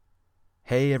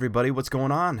Hey everybody, what's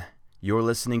going on? You're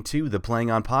listening to the Playing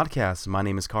On Podcast. My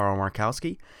name is Carl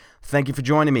Markowski. Thank you for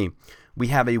joining me. We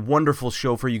have a wonderful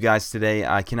show for you guys today.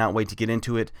 I cannot wait to get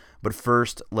into it. But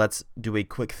first, let's do a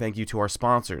quick thank you to our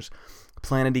sponsors.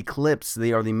 Planet Eclipse,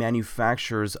 they are the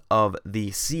manufacturers of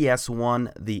the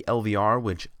CS1, the LVR,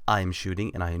 which I am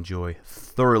shooting and I enjoy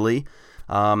thoroughly.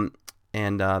 And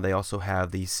they also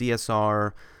have the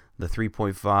CSR, the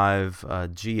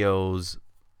 3.5, GOs.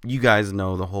 You guys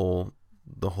know the whole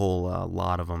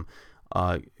lot of them.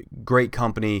 Great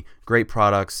company, great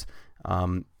products,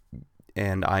 and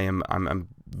I'm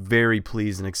very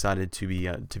pleased and excited to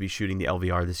be shooting the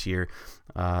LVR this year.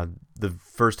 The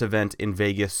first event in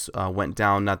Vegas went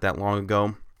down not that long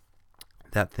ago.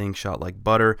 That thing shot like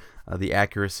butter. The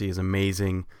accuracy is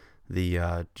amazing.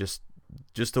 The just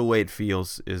the way it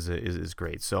feels is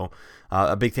great. So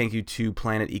a big thank you to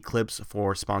Planet Eclipse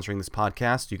for sponsoring this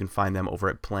podcast. You can find them over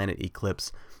at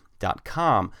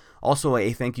planeteclipse.com. Also,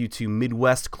 a thank you to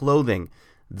Midwest Clothing.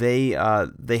 They have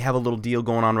a little deal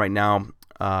going on right now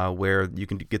where you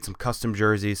can get some custom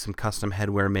jerseys, some custom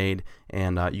headwear made,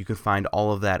 and you can find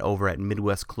all of that over at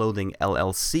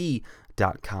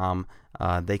MidwestClothingLLC.com.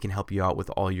 They can help you out with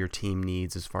all your team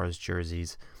needs as far as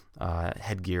jerseys,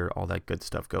 headgear, all that good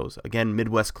stuff goes. Again,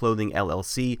 Midwest Clothing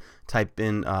LLC. Type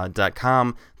in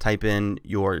 .com. Type in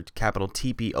your capital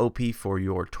TPOP for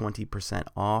your 20%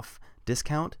 off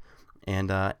discount,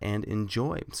 and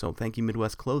enjoy. So thank you,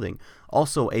 Midwest Clothing.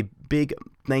 Also, a big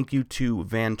thank you to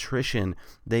Vantrition.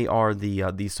 They are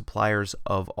the suppliers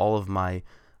of all of my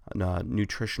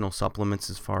nutritional supplements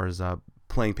as far as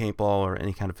playing paintball or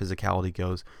any kind of physicality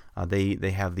goes.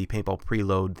 They have the paintball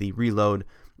preload, the reload,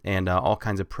 and all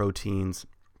kinds of proteins.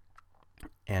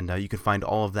 And you can find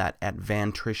all of that at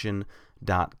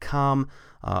vantrition.com.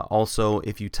 Also,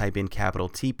 if you type in capital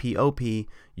TPOP,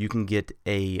 you can get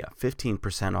a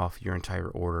 15% off your entire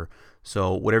order.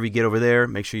 So whatever you get over there,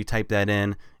 make sure you type that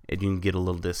in, and you can get a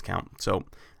little discount. So,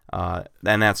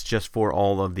 and that's just for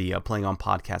all of the Playing On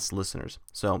Podcast listeners.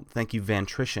 So thank you,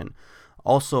 Vantrition.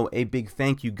 Also, a big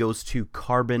thank you goes to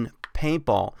Carbon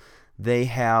Paintball. They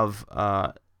have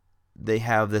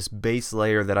this base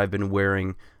layer that I've been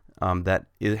wearing. That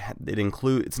it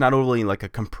includes. It's not only like a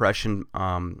compression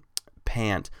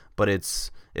pant, but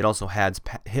it also has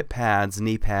hip pads,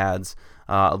 knee pads,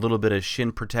 a little bit of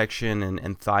shin protection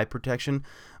and thigh protection.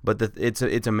 But it's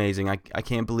amazing. I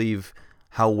can't believe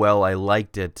how well I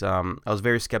liked it. I was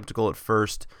very skeptical at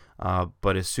first,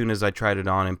 but as soon as I tried it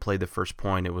on and played the first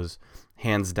point, it was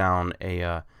hands down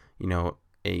an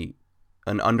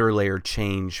underlayer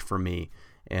change for me.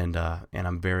 And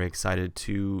I'm very excited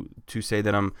to say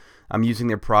that I'm using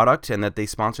their product and that they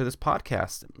sponsor this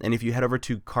podcast. And if you head over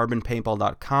to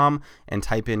carbonpaintball.com and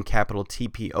type in capital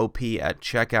TPOP at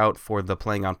checkout for the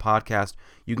Playing On Podcast,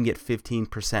 you can get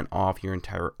 15% off your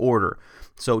entire order.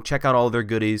 So check out all their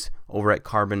goodies over at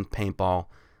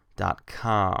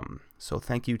carbonpaintball.com. So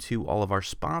thank you to all of our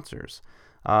sponsors.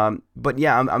 But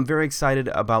yeah, I'm very excited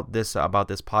about this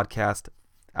podcast.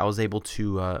 I was able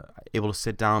to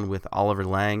sit down with Oliver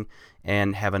Lang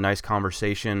and have a nice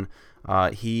conversation.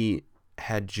 He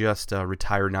had just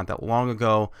retired not that long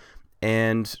ago,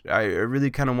 and I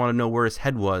really kind of want to know where his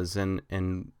head was and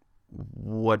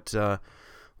what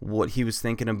he was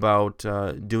thinking about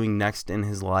doing next in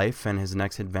his life and his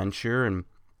next adventure, and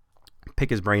pick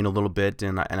his brain a little bit.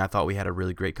 And I thought we had a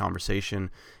really great conversation,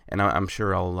 and I'm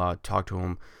sure I'll talk to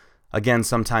him again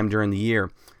sometime during the year.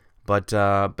 But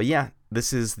yeah.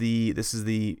 This is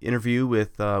the interview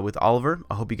with Oliver.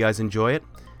 I hope you guys enjoy it,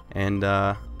 and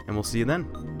we'll see you then.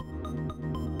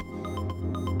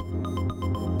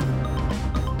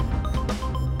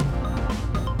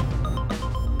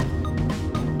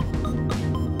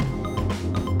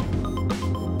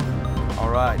 All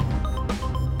right,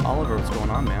 Oliver, what's going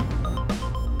on, man?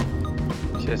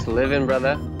 Just living,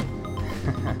 brother.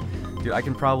 Dude, I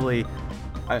can probably,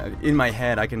 in my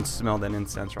head, I can smell that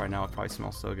incense right now. It probably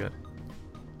smells so good.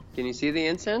 Can you see the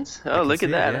incense? Oh, look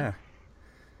at that. Yeah.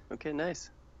 Okay, nice.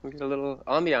 We get a little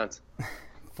ambiance.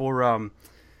 For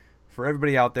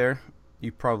everybody out there,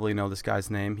 you probably know this guy's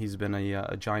name. He's been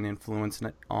a giant influence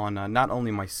on not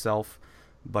only myself,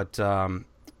 but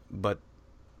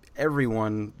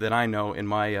everyone that I know in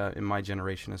my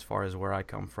generation as far as where I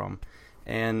come from.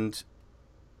 And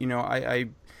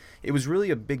it was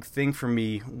really a big thing for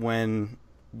me when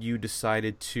you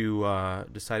decided to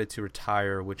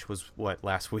retire, which was what,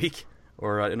 last week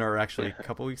or actually a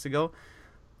couple weeks ago.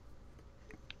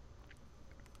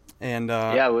 And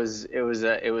yeah,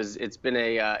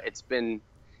 it's been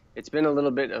a little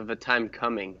bit of a time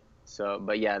coming. So,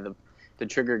 but yeah, the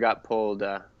trigger got pulled.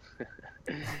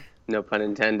 No pun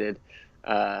intended.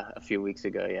 a few weeks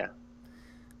ago. Yeah.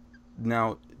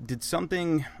 Now, did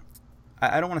something,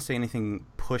 I don't want to say anything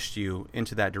pushed you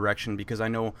into that direction, because I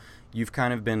know you've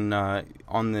kind of been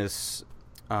on this,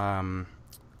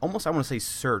 almost, I want to say,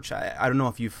 search. I don't know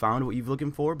if you've found what you're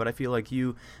looking for, but I feel like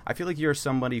you're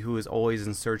somebody who is always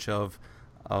in search of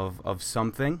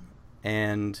something.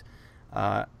 And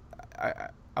I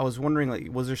was wondering, like,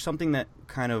 was there something that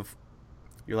kind of,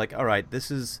 you're like, all right,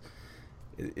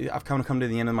 I've come to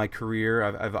the end of my career.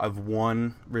 I've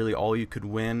won really all you could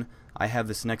win. I have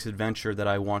this next adventure that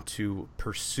I want to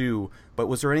pursue. But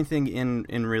was there anything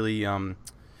in really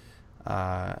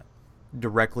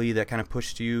directly that kind of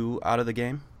pushed you out of the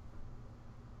game?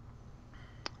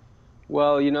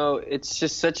 Well, it's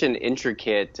just such an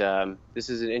intricate. This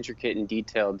is an intricate and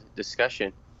detailed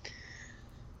discussion.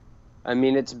 I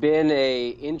mean, it's been a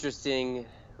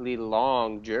interestingly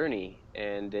long journey,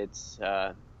 and it's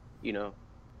you know,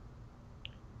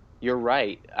 you're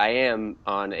right. I am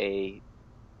on a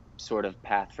sort of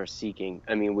path for seeking.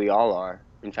 I mean, we all are.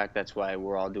 In fact, that's why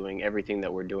we're all doing everything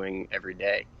that we're doing every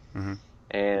day. Mm-hmm.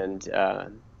 And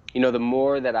the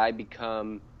more that I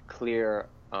become clear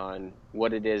on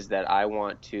what it is that I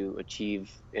want to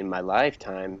achieve in my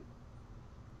lifetime,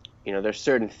 there's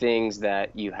certain things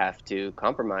that you have to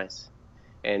compromise.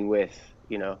 And with,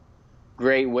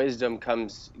 great wisdom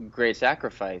comes great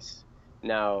sacrifice.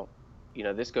 Now,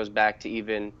 this goes back to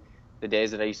even the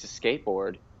days that I used to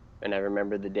skateboard. And I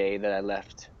remember the day that I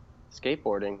left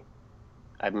skateboarding.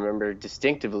 I remember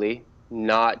distinctively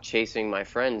not chasing my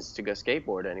friends to go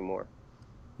skateboard anymore.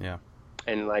 Yeah.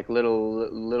 And like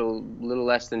little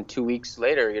less than 2 weeks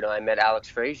later, I met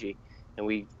Alex Fraige, and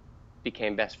we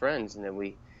became best friends. And then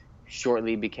we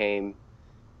shortly became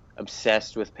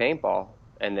obsessed with paintball,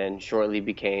 and then shortly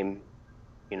became,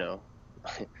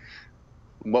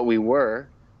 what we were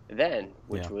then,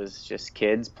 which was just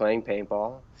kids playing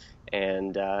paintball.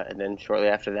 And then shortly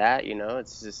after that,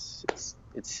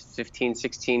 it's 15,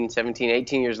 16, 17,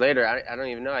 18 years later. I don't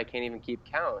even know. I can't even keep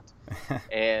count.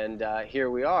 And here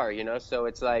we are, so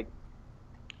it's like,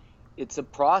 it's a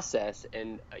process.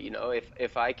 And,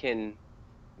 if I can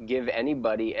give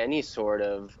anybody any sort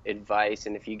of advice,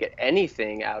 and if you get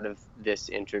anything out of this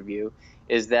interview,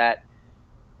 is that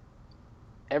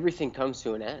everything comes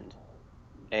to an end.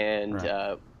 And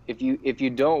Right. if you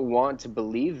don't want to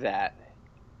believe that,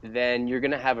 then you're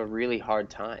going to have a really hard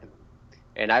time.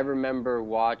 And I remember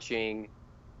watching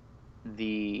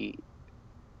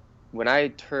when I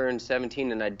turned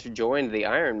 17 and I joined the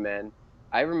Ironmen,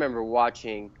 I remember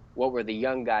watching what were the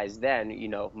young guys then,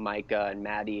 Micah and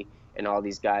Maddie and all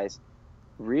these guys,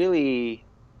 really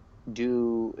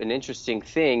do an interesting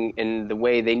thing in the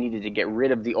way they needed to get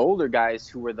rid of the older guys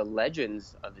who were the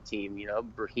legends of the team,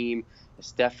 Brahim,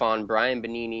 Stefan, Brian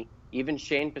Benini, even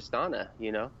Shane Pastana,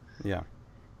 Yeah.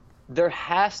 There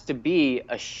has to be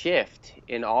a shift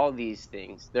in all these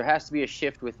things. There has to be a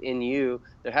shift within you.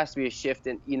 There has to be a shift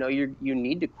in, you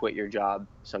need to quit your job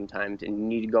sometimes, and you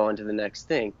need to go on to the next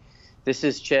thing. This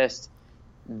is just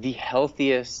the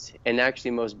healthiest and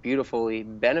actually most beautifully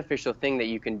beneficial thing that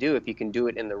you can do if you can do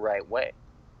it in the right way.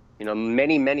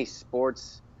 Many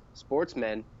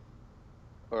sportsmen,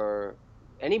 or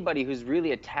anybody who's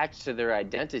really attached to their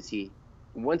identity,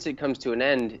 once it comes to an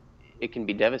end, it can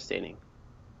be devastating.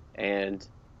 And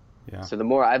so the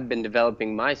more I've been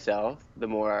developing myself, the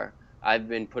more I've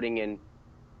been putting in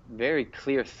very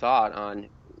clear thought on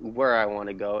where I want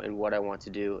to go and what I want to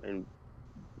do, and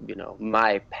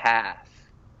my path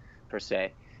per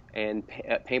se. And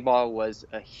paintball was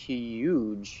a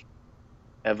huge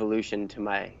evolution to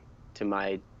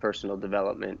my personal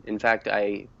development. In fact,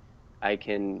 I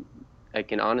can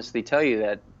honestly tell you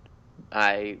that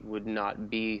I would not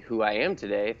be who I am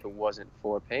today if it wasn't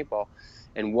for paintball,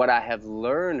 and what I have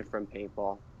learned from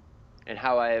paintball, and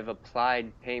how I have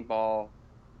applied paintball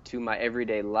to my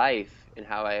everyday life, and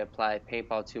how I apply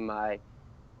paintball to my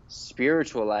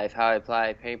spiritual life, how I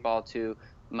apply paintball to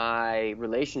my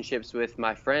relationships with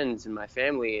my friends and my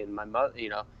family and my mother,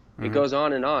 Mm-hmm. It goes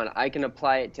on and on. I can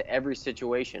apply it to every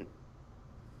situation.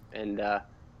 And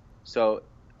so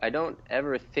I don't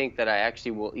ever think that I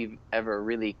actually will ever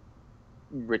really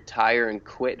retire and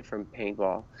quit from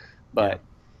paintball, but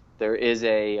there is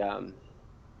a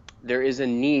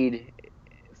need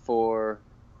for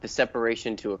the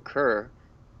separation to occur,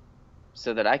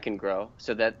 so that I can grow,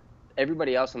 so that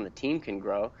everybody else on the team can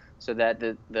grow, so that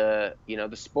the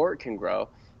sport can grow.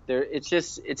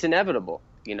 It's inevitable,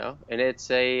 and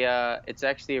it's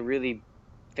actually a really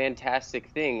fantastic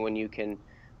thing when you can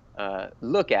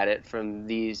look at it from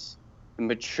these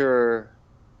mature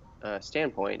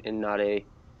standpoint, and not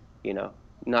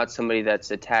not somebody that's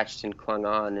attached and clung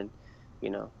on. And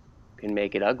can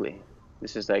make it ugly.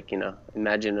 This is like,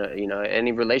 imagine,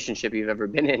 any relationship you've ever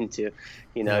been into,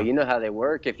 Yeah. you know how they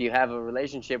work. If you have a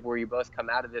relationship where you both come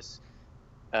out of this,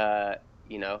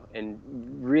 and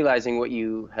realizing what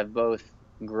you have both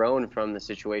grown from the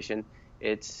situation,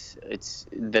 this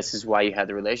is why you had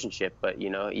the relationship. But,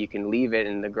 you can leave it,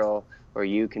 and the girl or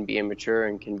you can be immature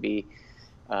and can be,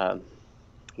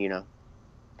 you know,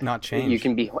 Not you change.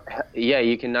 can be, yeah,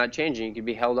 you can not change, and you can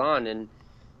be held on, and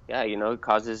yeah, it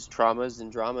causes traumas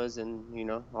and dramas and,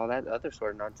 all that other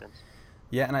sort of nonsense.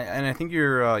 Yeah, and I think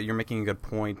you're making a good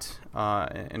point,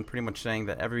 and pretty much saying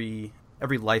that every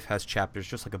life has chapters,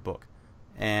 just like a book,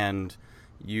 and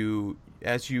you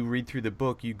as you read through the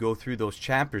book, you go through those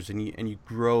chapters, and you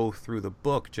grow through the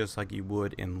book just like you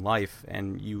would in life,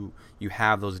 and you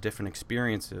have those different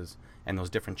experiences and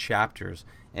those different chapters,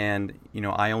 and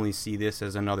I only see this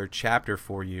as another chapter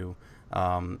for you,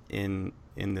 in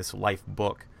this life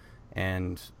book,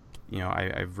 and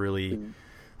I've really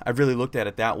looked at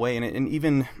it that way, and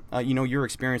even you're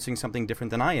experiencing something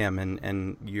different than I am,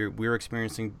 and we're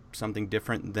experiencing something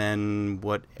different than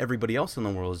what everybody else in the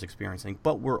world is experiencing.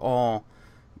 But we're all,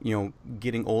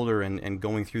 getting older and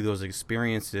going through those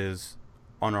experiences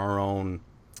on our own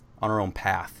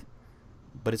path.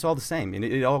 But it's all the same, and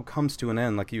it all comes to an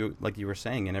end, like you were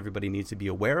saying, and everybody needs to be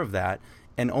aware of that,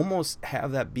 and almost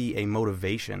have that be a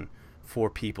motivation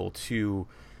for people to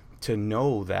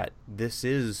know that this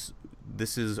is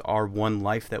our one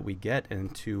life that we get,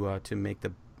 and to make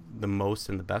the most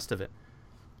and the best of it.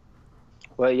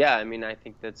 Well, yeah, I mean, I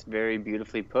think that's very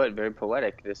beautifully put, very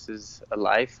poetic. This is a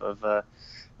life of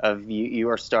you. You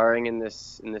are starring in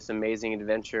this amazing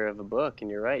adventure of a book, and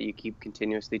you're right. You keep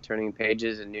continuously turning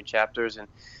pages and new chapters, and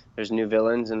there's new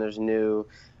villains, and there's new,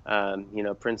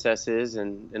 princesses,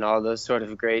 and all those sort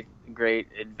of great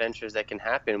adventures that can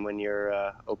happen when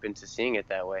you're open to seeing it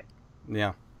that way.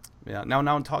 Yeah, yeah. Now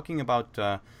I'm talking about,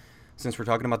 since we're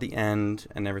talking about the end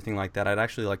and everything like that, I'd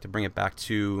actually like to bring it back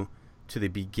to the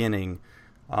beginning,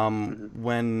 Hmm.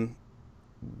 when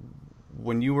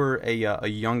you were a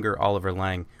younger Oliver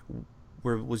Lang.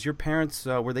 Was your parents,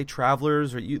 were they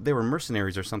travelers, or they were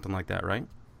mercenaries or something like that, right?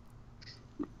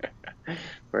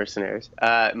 Mercenaries.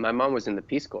 My mom was in the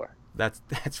Peace Corps. That's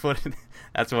what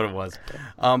that's what it was.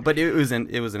 But it was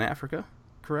in Africa,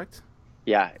 correct?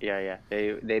 Yeah, yeah,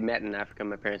 yeah. They met in Africa.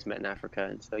 My parents met in Africa,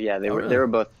 and so yeah, Oh, they really?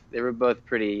 were both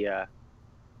pretty.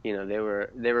 They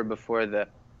were before the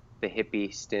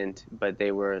hippie stint, but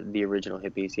they were the original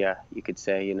hippies. Yeah, you could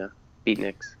say.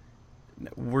 Beatniks.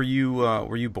 Were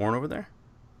you born over there?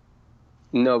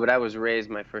 No, but I was raised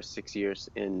my first 6 years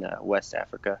in West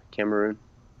Africa, Cameroon.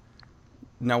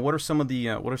 Now, what are some of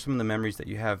the memories that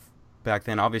you have back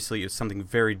then? Obviously, it's something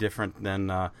very different than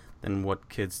what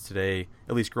kids today,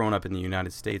 at least growing up in the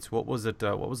United States. What was it?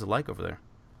 What was it like over there?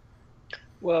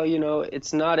 Well,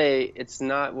 it's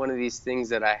not one of these things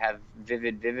that I have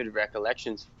vivid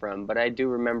recollections from, but I do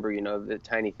remember, the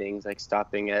tiny things like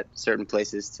stopping at certain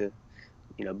places to,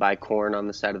 buy corn on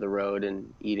the side of the road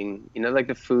and eating, like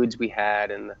the foods we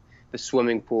had, and the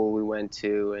swimming pool we went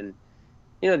to, and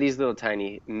these little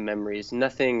tiny memories.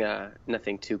 Nothing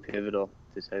too pivotal,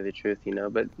 to say the truth,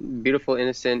 but beautiful,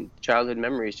 innocent childhood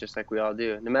memories, just like we all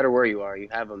do. No matter where you are, you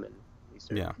have them, and these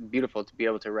are Yeah, beautiful to be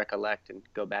able to recollect and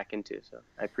go back into. So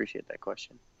I appreciate that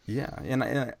question. yeah, and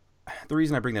the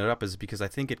reason I bring that up is because I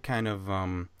think it kind of,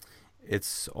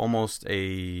 it's almost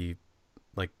a,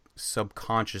 like,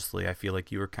 subconsciously, I feel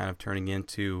like you were kind of turning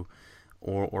into,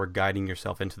 or guiding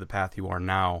yourself into the path you are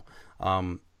now,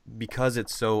 because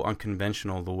it's so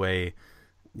unconventional, the way,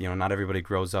 not everybody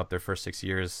grows up their first 6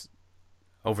 years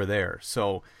over there.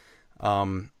 So,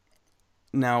 um,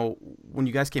 now, when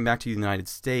you guys came back to the United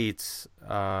States,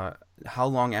 how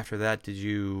long after that did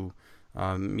you,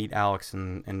 meet Alex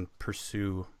and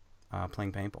pursue,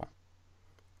 playing paintball?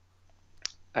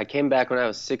 I came back when I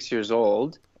was 6 years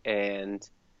old, and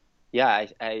yeah,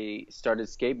 I started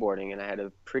skateboarding, and I had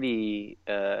a pretty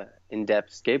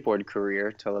in-depth skateboard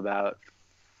career till about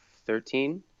 12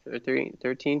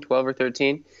 or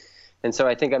 13. And so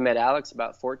I think I met Alex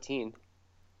about 14.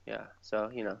 Yeah. So,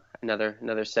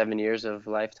 another 7 years of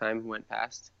lifetime went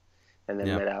past, and then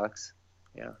Yeah. met Alex.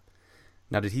 Yeah.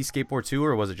 Now, did he skateboard too,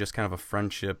 or was it just kind of a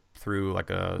friendship through like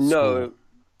a school? No,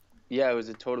 yeah, it was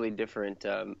a totally different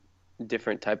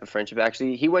type of friendship.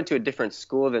 Actually, he went to a different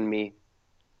school than me,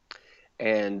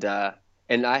 and I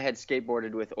had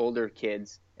skateboarded with older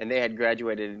kids, and they had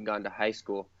graduated and gone to high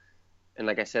school. And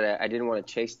like I said, I didn't want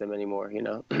to chase them anymore,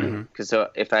 Mm-hmm. because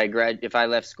if I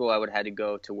left school, I would have had to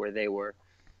go to where they were,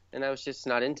 and I was just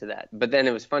not into that. But then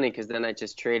it was funny because then I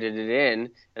just traded it in,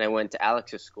 and I went to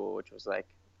Alex's school, which was like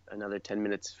another 10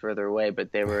 minutes further away,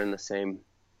 but they were in the same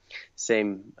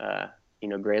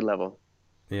grade level.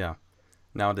 Yeah.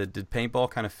 Now, did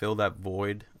paintball kind of fill that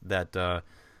void that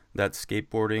that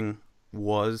skateboarding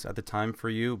was at the time for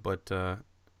you, but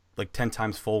like 10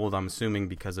 times fold, I'm assuming,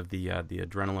 because of the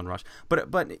adrenaline rush.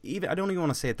 But even I don't even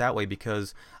want to say it that way,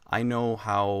 because I know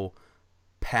how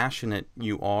passionate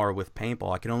you are with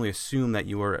paintball. I can only assume that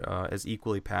you were as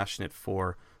equally passionate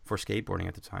for skateboarding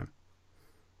at the time.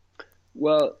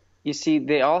 Well, you see,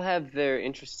 they all have their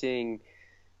interesting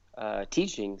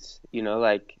teachings.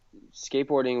 Like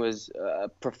skateboarding was a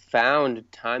profound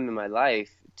time in my life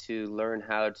to learn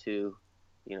how to,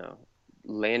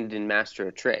 land and master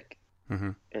a trick.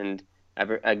 Mm-hmm. And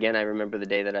again, I remember the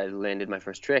day that I landed my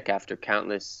first trick after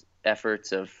countless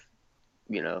efforts of,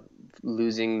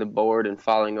 losing the board and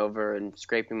falling over and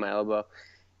scraping my elbow.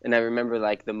 And I remember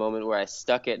like the moment where I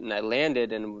stuck it and I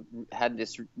landed and had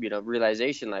this,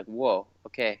 realization like, whoa,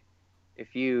 okay,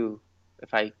 if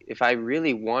I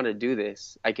really want to do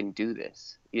this, I can do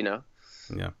this, Yeah.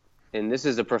 And this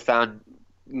is a profound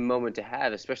moment to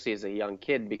have, especially as a young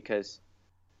kid, because,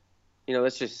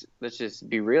 let's just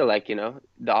be real. Like,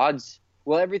 the odds,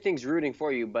 well, everything's rooting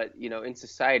for you, but, in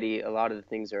society, a lot of the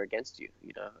things are against you,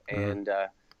 Mm-hmm. and,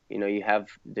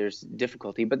 there's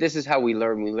difficulty, but this is how we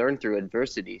learn. We learn through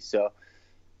adversity. So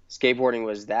skateboarding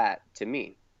was that to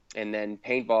me. And then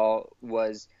paintball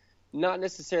was not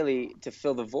necessarily to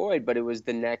fill the void, but it was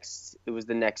the next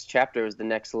chapter. It was the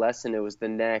next lesson. It was the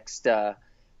next, a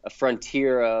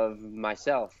frontier of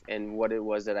myself and what it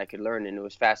was that I could learn. And it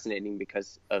was fascinating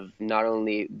because of not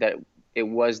only that it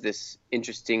was this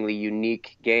interestingly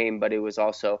unique game, but it was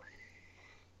also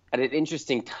at an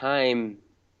interesting time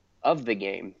of the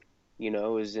game. It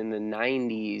was in the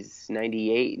 90s,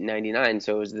 98, 99.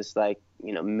 So it was this like,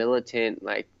 militant,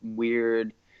 like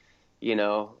weird,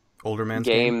 Older man's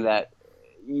game that,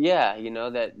 yeah,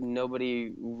 that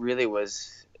nobody really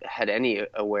had any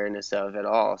awareness of at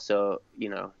all. So,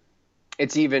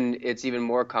 it's even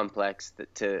more complex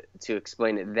to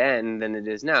explain it then than it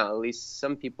is now. At least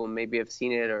some people maybe have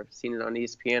seen it or seen it on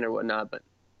ESPN or whatnot, but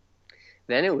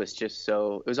then it was just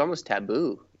it was almost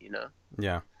taboo,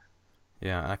 Yeah.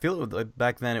 Yeah. I feel like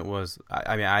back then it was.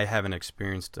 I mean, I haven't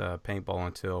experienced paintball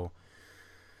until,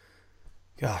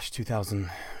 gosh,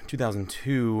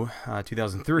 2002,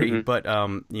 2003. Mm-hmm. But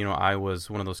I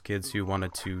was one of those kids who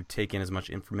wanted to take in as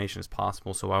much information as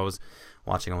possible. So I was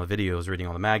watching all the videos, reading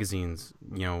all the magazines.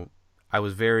 I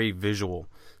was very visual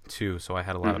too. So I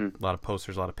had a lot of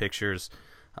posters, a lot of pictures.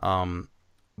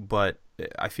 But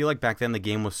I feel like back then the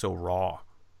game was so raw,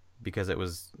 because it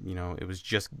was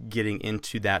just getting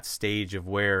into that stage of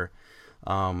where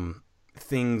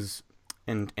things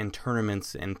and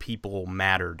tournaments and people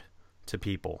mattered to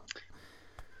people.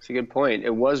 It's a good point.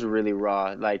 It was really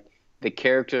raw. Like the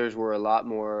characters were a lot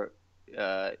more,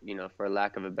 for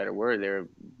lack of a better word, they were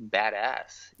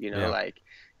badass. Yeah.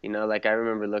 Like I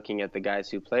remember looking at the guys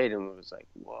who played and was like,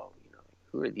 whoa,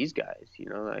 who are these guys?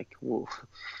 Like, whoa,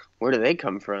 where do they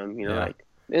come from? Yeah. Like,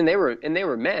 and they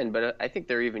were men, but I think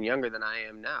they're even younger than I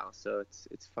am now. So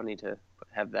it's funny to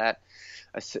have that,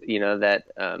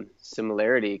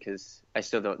 similarity, because I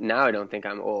don't think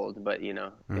I'm old, but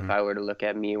if I were to look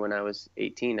at me when I was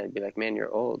 18, I'd be like, man, you're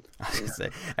old. I was gonna say,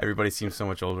 everybody seems so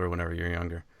much older whenever you're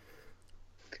younger.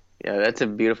 Yeah, that's a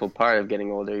beautiful part of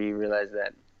getting older. You realize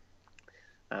that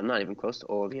I'm not even close to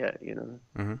old yet.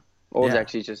 Mm-hmm. Old is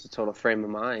actually just a total frame of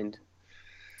mind.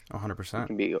 100%. It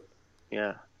can be,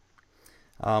 yeah.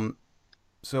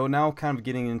 So now, kind of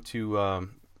getting into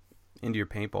your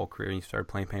paintball career, you started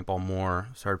playing paintball more.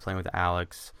 Started playing with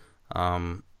Alex.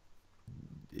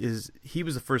 He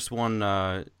was the first one,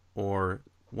 or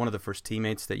one of the first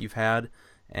teammates that you've had?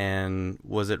 And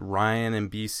was it Ryan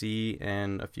and BC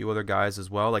and a few other guys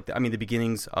as well? Like, the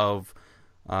beginnings of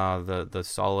the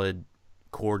solid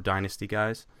core dynasty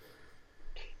guys.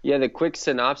 Yeah, the quick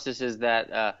synopsis is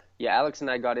that Alex and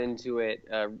I got into it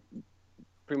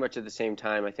pretty much at the same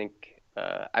time. I think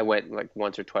I went like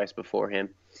once or twice before him,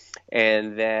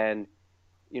 and then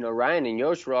Ryan and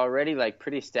Yosh were already like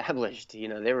pretty established.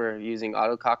 They were using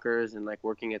autocockers and like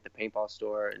working at the paintball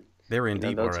store, and they were in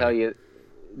deep already.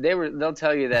 They'll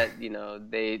tell you that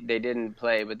they didn't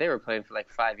play, but they were playing for like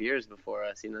 5 years before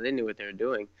us. They knew what they were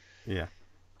doing. Yeah.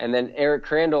 And then Eric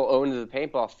Crandall owned the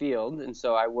paintball field, and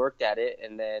so I worked at it.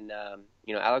 And then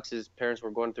Alex's parents were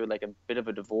going through like a bit of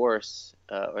a divorce,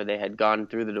 or they had gone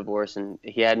through the divorce, and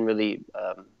he hadn't really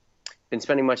been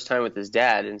spending much time with his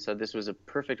dad. And so this was a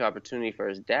perfect opportunity for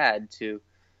his dad to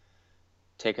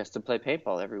take us to play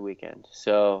paintball every weekend.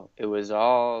 So it was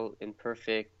all in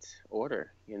perfect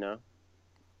order.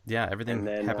 Yeah, everything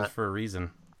happens for a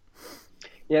reason.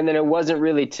 Yeah, and then it wasn't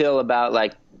really till about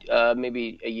like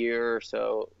maybe a year or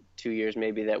so, 2 years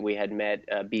maybe, that we had met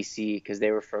BC, because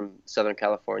they were from Southern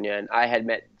California, and I had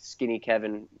met Skinny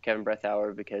Kevin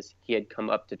Brethauer, because he had come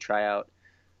up to try out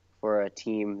for a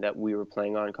team that we were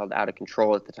playing on called Out of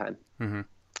Control at the time. Mm-hmm.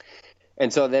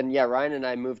 And so then, yeah, Ryan and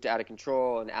I moved to Out of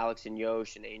Control, and Alex and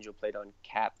Yosh and Angel played on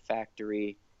Cap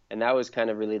Factory, and that was kind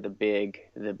of really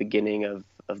the beginning of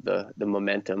the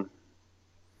momentum.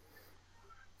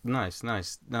 Nice.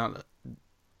 Now,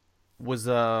 was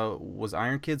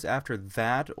Iron Kids after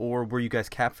that, or were you guys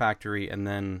Cap Factory and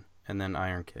then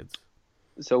Iron Kids?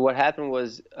 So what happened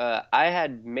was I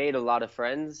had made a lot of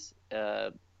friends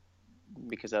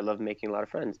because I love making a lot of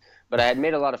friends. But I had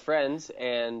made a lot of friends,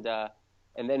 and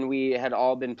then we had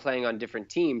all been playing on different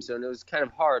teams, so it was kind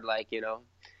of hard, like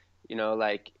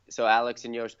like, so Alex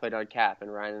and Yosh played on Cap,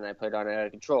 and Ryan and I played on Out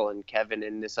of Control, and Kevin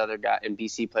and this other guy and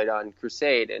BC played on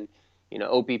Crusade, and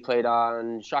Opie played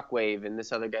on Shockwave, and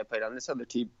this other guy played on this other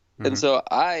team. Mm-hmm. And so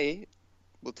I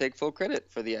will take full credit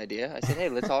for the idea. I said, hey,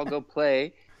 let's all go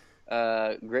play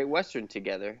Great Western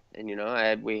together. And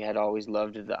we had always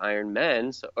loved the Iron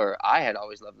Men, or I had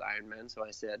always loved the Iron Men, so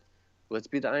I said, let's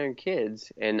be the Iron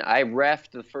Kids. And I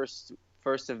reffed the first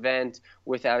event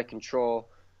with Out of Control.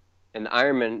 And the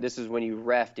Ironman, this is when you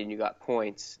reffed and you got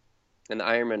points. And the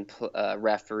Ironman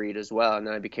refereed as well. And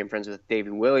then I became friends with Davey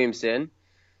Williamson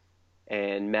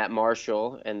and Matt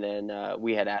Marshall. And then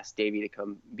we had asked Davey to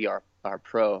come be our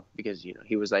pro, because,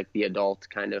 he was like the adult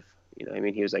kind of,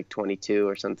 he was like 22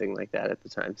 or something like that at the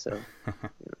time. So,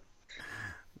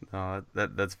 No,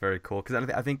 that's very cool. Because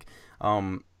I think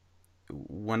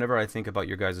whenever I think about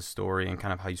your guys' story and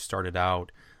kind of how you started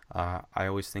out, I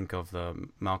always think of the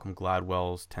Malcolm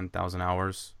Gladwell's 10,000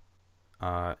 Hours.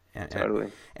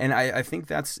 Totally. And I think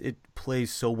it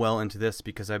plays so well into this,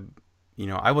 because I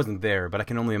wasn't there, but I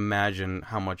can only imagine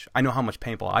I know how much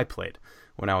paintball I played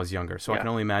when I was younger. So yeah. I can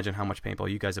only imagine how much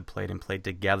paintball you guys have played and played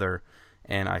together.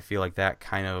 And I feel like that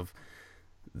camaraderie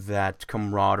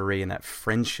and that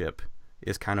friendship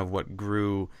is kind of what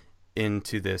grew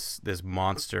into this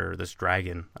monster, this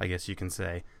dragon, I guess you can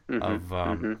say, of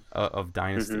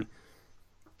Dynasty.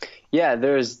 Mm-hmm. Yeah,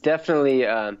 there's definitely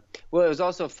well, it was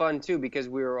also fun too, because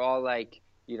we were all like,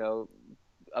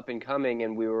 up and coming,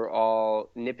 and we were all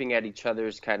nipping at each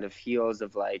other's kind of heels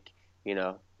of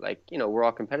we're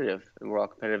all competitive, and we're all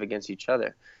competitive against each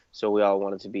other. So we all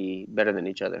wanted to be better than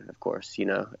each other, of course,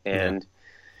 and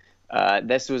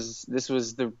this was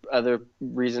the other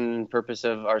reason and purpose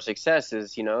of our success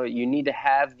is, you need to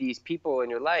have these people in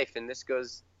your life, and this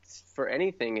goes for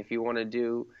anything. If you want to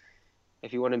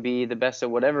be the best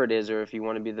at whatever it is, or if you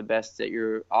want to be the best at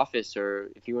your office, or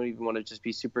if you even want to just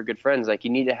be super good friends, like, you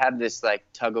need to have this like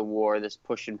tug of war, this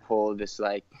push and pull, this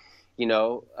like,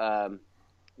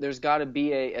 there's got to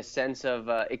be a sense of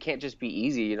it can't just be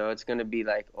easy, it's going to be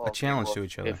like a challenge to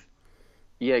each other.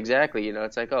 Yeah, exactly.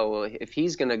 It's like, oh, well, if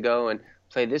he's going to go and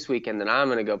play this weekend, then I'm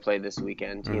going to go play this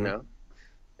weekend,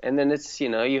 and then it's,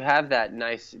 you have that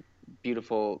nice,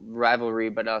 beautiful rivalry,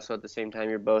 but also at the same time,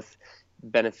 you're both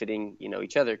benefiting,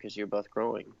 each other, because you're both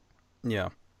growing. Yeah.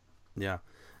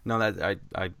 No, that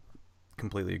I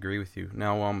completely agree with you.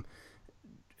 Now,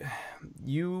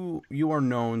 you are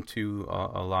known to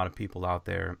a lot of people out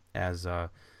there as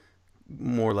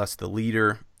more or less the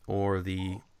leader, or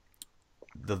the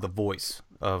voice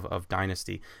of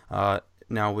Dynasty.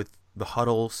 Now, with the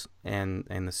huddles and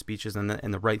the speeches and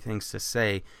the right things to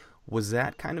say, was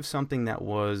that kind of something that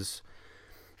was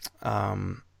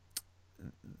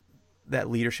that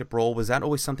leadership role? Was that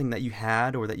always something that you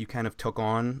had, or that you kind of took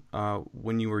on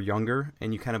when you were younger,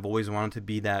 and you kind of always wanted to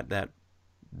be that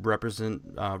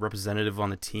representative on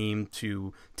the team,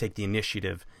 to take the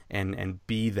initiative and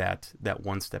be that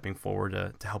one stepping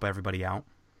forward to help everybody out?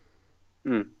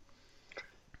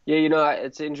 Yeah,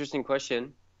 it's an interesting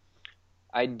question.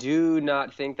 I do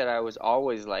not think that I was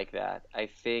always like that. I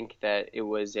think that it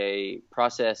was a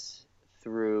process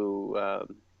through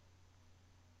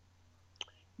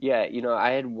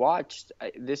I had watched,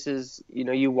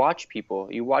 you watch people,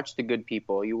 you watch the good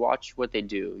people, you watch what they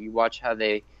do, you watch how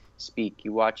they speak,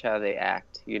 you watch how they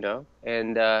act,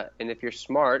 and if you're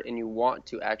smart and you want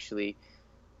to actually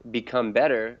become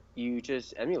better, you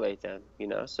just emulate them,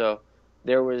 so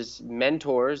there was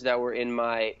mentors that were in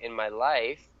my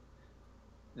life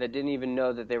that didn't even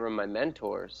know that they were my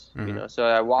mentors, so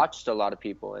I watched a lot of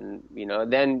people, and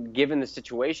then given the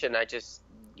situation, I just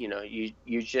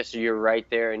you're right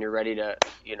there, and you're ready to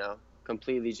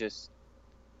completely just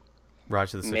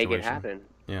rise to the situation, make it happen.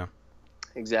 Yeah,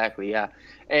 exactly. Yeah.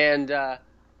 And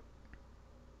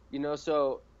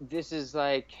so this is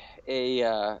like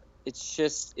a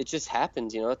it just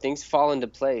happens, you know, things fall into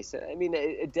place. I mean,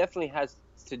 it definitely has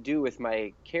to do with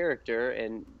my character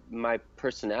and my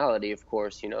personality, of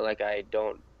course, you know, like I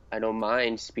don't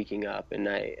mind speaking up, and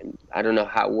I don't know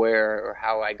where or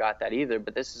how I got that either,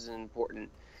 but this is an important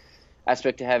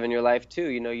aspect to have in your life too.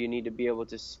 You know, you need to be able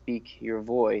to speak your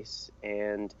voice,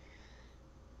 and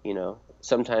you know,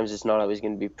 sometimes it's not always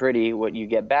going to be pretty what you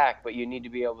get back, but you need to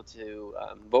be able to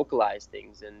vocalize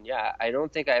things. And yeah, I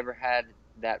don't think I ever had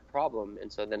that problem,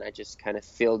 and so then I just kind of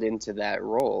filled into that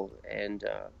role. And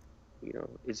you know,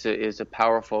 it's a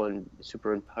powerful and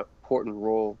super important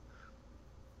role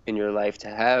in your life to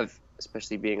have,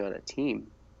 especially being on a team.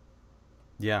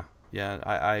 Yeah, yeah,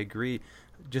 I agree.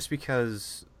 Just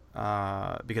because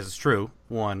it's true,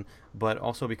 one, but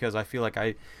also because I feel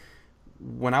like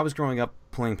when I was growing up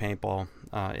playing paintball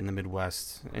in the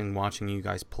Midwest and watching you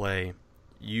guys play,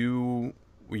 you,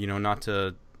 not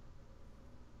to,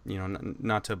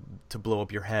 not to blow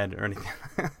up your head or anything,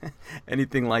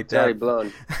 anything like It's already that.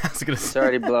 blown. I was gonna It's say,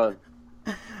 already blown.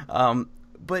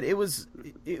 but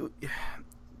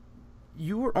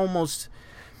you were almost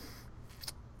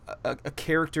a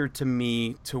character to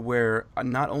me to where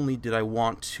not only did I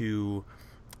want to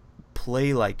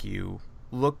play like you,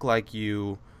 look like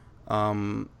you,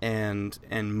 and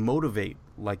motivate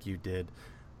like you did,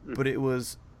 but it,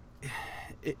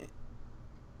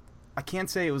 I can't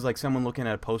say it was like someone looking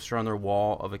at a poster on their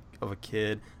wall of a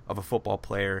kid, of a football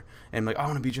player, and like, I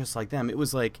want to be just like them. It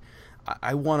was like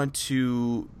I wanted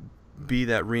to be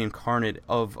that reincarnate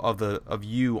of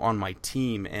you on my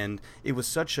team, and it was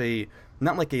such a,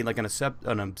 not like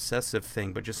an obsessive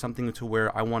thing, but just something to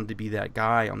where I wanted to be that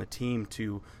guy on the team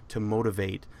to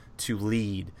motivate, to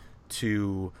lead,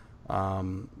 to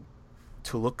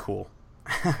look cool.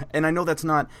 And I know that's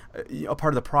not a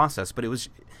part of the process, but it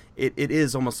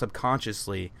is almost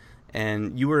subconsciously.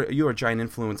 And you were a giant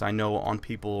influence, I know, on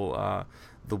people,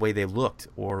 the way they looked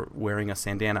or wearing a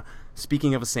sandana.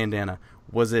 Speaking of a sandana,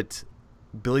 was it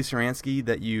Billy Saransky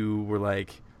that you were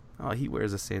like, oh, he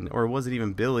wears a sandana, or was it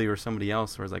even Billy or somebody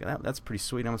else where it's like, that's pretty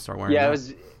sweet, I'm gonna start wearing Yeah,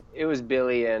 that? it was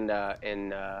Billy and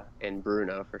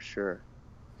Bruno for sure.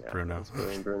 Yeah, it Bruno. was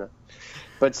Billy and Bruno.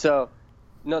 But so,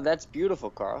 no, that's beautiful,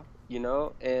 Carl. You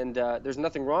know, and there's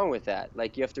nothing wrong with that.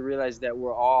 Like, you have to realize that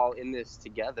we're all in this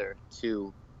together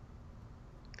to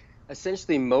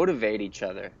essentially motivate each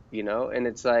other. You know, and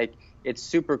it's like, it's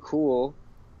super cool.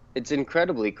 It's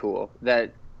incredibly cool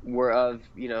that we're of,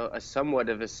 you know, a somewhat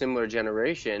of a similar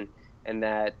generation, and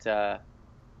that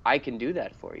I can do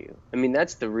that for you. I mean,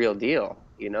 that's the real deal,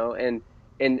 you know, and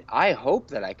I hope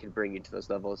that I could bring you to those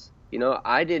levels. You know,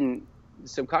 I didn't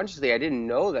subconsciously, I didn't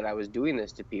know that I was doing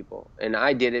this to people, and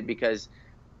I did it because,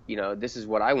 you know, this is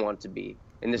what I want to be,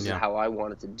 and this is Yeah. how I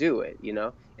wanted to do it, you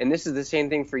know, and this is the same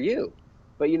thing for you.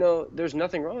 But you know, there's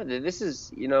nothing wrong with it. This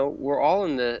is, you know, we're all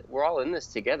in this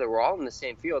together. We're all in the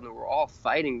same field, and we're all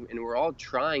fighting, and we're all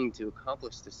trying to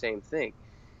accomplish the same thing,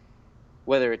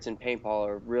 whether it's in paintball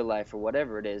or real life or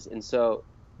whatever it is. And so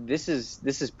this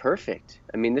is perfect.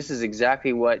 I mean, this is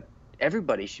exactly what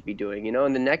everybody should be doing, you know,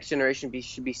 and the next generation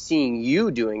should be seeing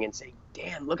you doing and saying,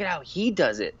 damn, look at how he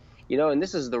does it, you know, and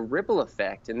this is the ripple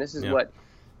effect. And this is Yeah. what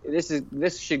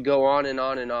this should go on and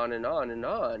on and on and on and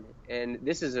on. And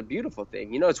this is a beautiful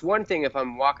thing. You know, it's one thing if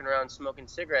I'm walking around smoking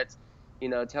cigarettes, you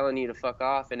know, telling you to fuck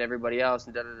off and everybody else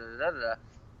and da da da da da,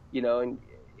 you know, and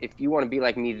if you want to be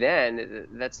like me, then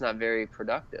that's not very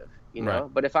productive, you Right.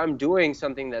 know. But if I'm doing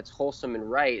something that's wholesome and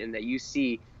right, and that you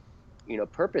see, you know,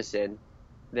 purpose in,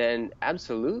 then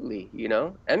absolutely, you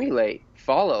know, emulate,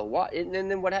 follow. And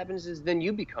then what happens is then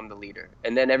you become the leader,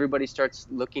 and then everybody starts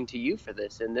looking to you for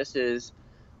this. And this is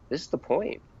the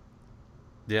point.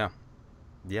 Yeah.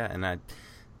 Yeah. And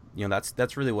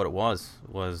that's really what it was,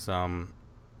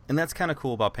 and that's kind of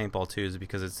cool about paintball too, is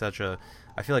because it's such a,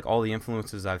 I feel like all the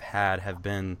influences I've had have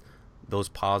been those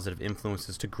positive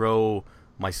influences to grow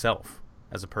myself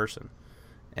as a person.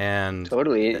 And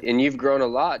Totally. And you've grown a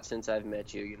lot since I've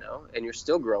met you, you know, and you're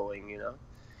still growing, you know.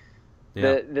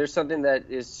 yeah. There's something that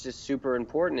is just super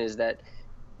important, is that,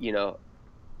 you know,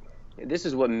 this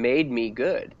is what made me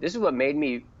good. This is what made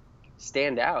me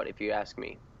stand out, if you ask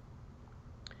me.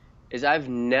 Is I've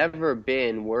never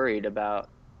been worried about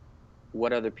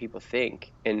what other people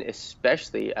think, and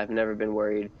especially I've never been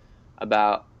worried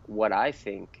about what I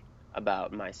think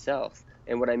about myself.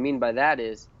 And what I mean by that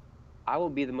is I will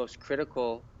be the most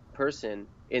critical person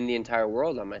in the entire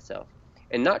world on myself,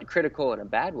 and not critical in a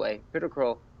bad way,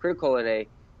 critical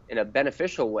in a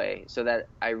beneficial way, so that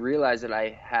I realize that I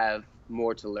have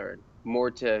more to learn,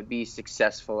 more to be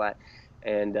successful at,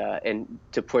 and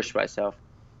to push myself,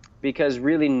 because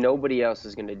really nobody else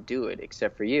is going to do it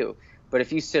except for you. But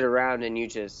if you sit around and you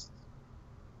just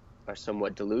are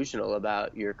somewhat delusional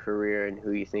about your career and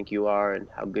who you think you are and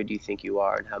how good you think you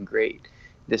are and how great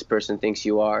this person thinks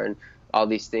you are and all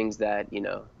these things that, you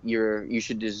know, you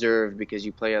should deserve because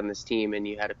you play on this team and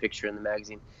you had a picture in the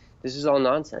magazine. This is all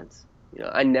nonsense. You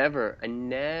know, I never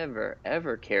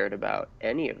ever cared about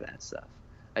any of that stuff.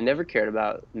 I never cared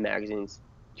about magazines.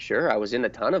 Sure, I was in a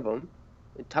ton of them,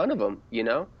 you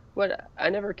know, but I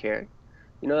never cared.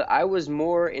 You know, I was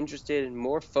more interested and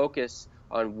more focused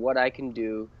on what I can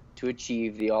do to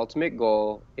achieve the ultimate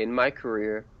goal in my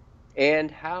career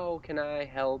and how can I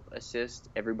help assist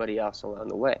everybody else along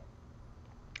the way.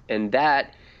 And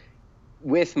that,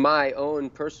 with my own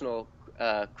personal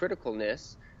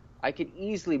criticalness, I could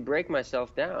easily break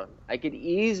myself down. I could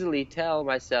easily tell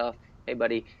myself, hey,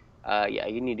 buddy, yeah,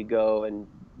 you need to go and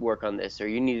work on this, or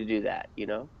you need to do that, you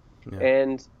know? Yeah.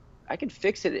 And I could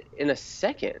fix it in a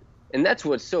second. And that's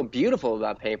what's so beautiful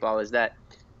about paintball, is that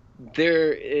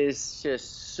there is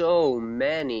just so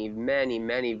many, many,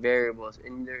 many variables,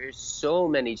 and there is so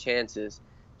many chances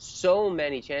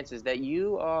that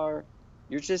you're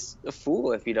just a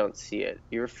fool if you don't see it.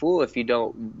 You're a fool if you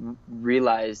don't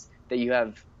realize that you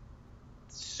have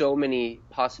so many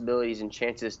possibilities and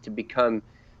chances to become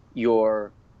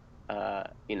your,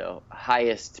 you know,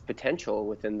 highest potential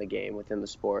within the game, within the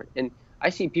sport. And I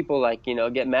see people, like, you know,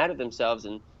 get mad at themselves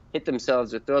and hit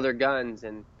themselves or throw their guns,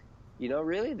 and, you know,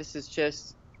 really, this is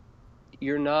just,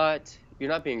 you're not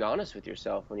being honest with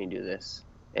yourself when you do this,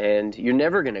 and you're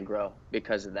never going to grow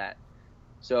because of that.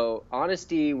 So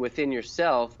honesty within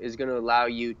yourself is going to allow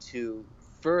you to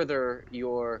further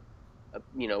your,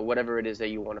 you know, whatever it is that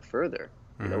you want to further,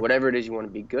 you know, whatever it is you want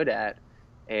to be good at.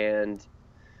 And,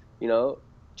 you know,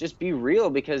 just be real,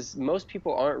 because most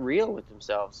people aren't real with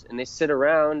themselves, and they sit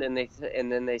around and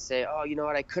then they say, oh, you know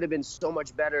what, I could have been so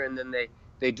much better. And then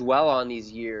they dwell on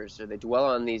these years, or they dwell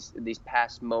on these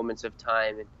past moments of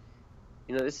time. And,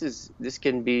 you know, this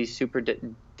can be super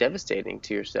devastating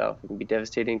to yourself. It can be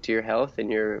devastating to your health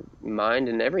and your mind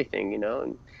and everything, you know.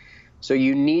 And so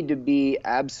you need to be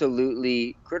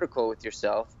absolutely critical with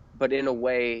yourself, but in a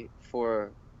way for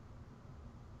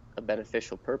a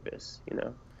beneficial purpose, you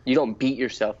know. You don't beat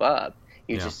yourself up.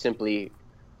 You Yeah. just simply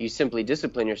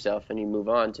discipline yourself, and you move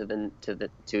on to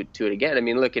it again. I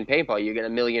mean, look, in paintball, you get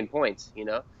 1,000,000 points, you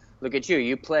know. Look at you.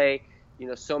 You play, you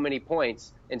know, so many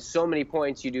points, and so many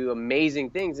points you do amazing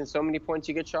things, and so many points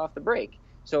you get shot off the break.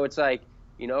 So it's like,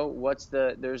 you know,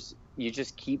 you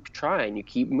just keep trying, you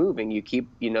keep moving, you keep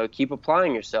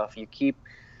applying yourself, you keep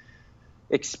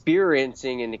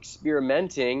experiencing and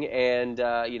experimenting, and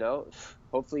you know,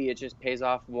 hopefully it just pays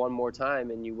off one more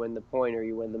time and you win the point, or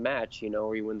you win the match, you know,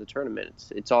 or you win the tournament.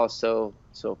 It's all so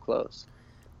close.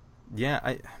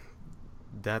 Yeah,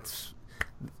 that's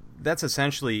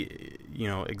essentially, you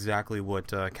know, exactly what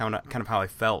kind of how I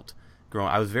felt growing.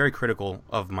 I was very critical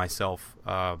of myself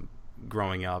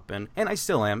growing up, and I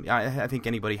still am. I think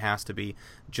anybody has to be,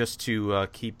 just to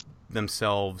keep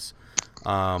themselves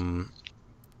I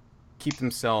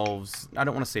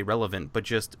don't want to say relevant, but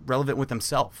just relevant with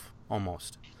themselves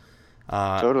almost.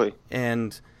 Totally.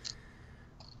 And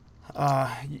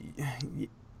one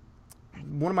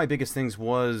of my biggest things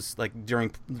was, like,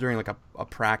 during like a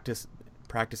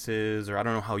practices, or I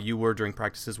don't know how you were during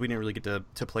practices. We didn't really get to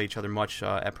play each other much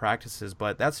at practices,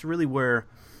 but that's really where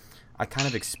I kind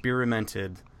of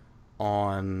experimented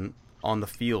on the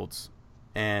fields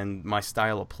and my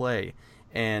style of play.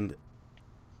 And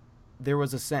there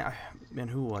was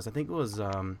who was? I think it was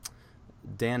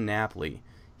Dan Napoli.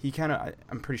 He kind of,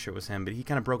 I'm pretty sure it was him, but he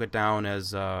kind of broke it down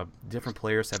as different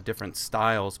players have different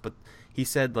styles. But he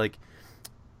said, like,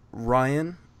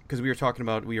 Ryan, because we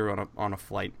were on a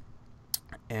flight,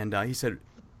 and he said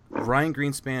Ryan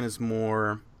Greenspan is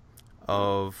more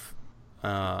of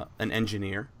an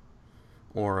engineer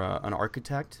or an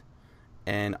architect,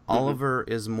 and Oliver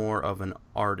is more of an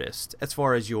artist as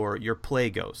far as your play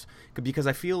goes. Because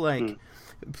I feel like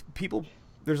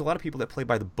there's a lot of people that play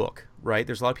by the book, right?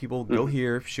 There's a lot of people go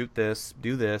here, shoot this,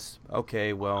 do this.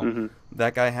 Okay, well,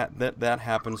 that guy that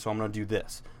happened, so I'm gonna do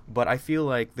this. But I feel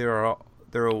like there are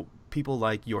people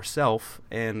like yourself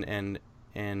and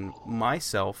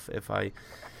myself, if I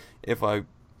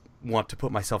want to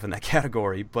put myself in that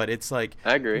category. But it's like,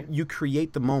 I agree. You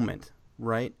create the moment,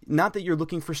 right? Not that you're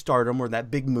looking for stardom or that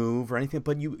big move or anything,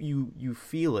 but you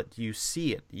feel it, you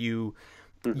see it, you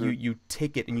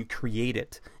take it and you create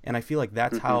it. And I feel like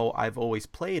that's how I've always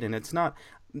played. And it's not,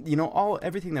 you know,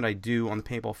 everything that I do on the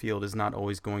paintball field is not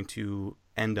always going to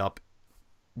end up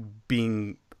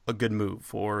being a good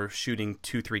move or shooting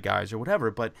 2-3 guys or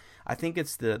whatever. But I think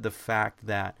it's the fact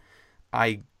that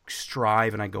I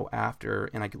strive and I go after,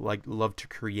 and I like love to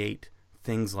create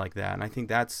things like that. And I think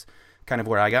that's kind of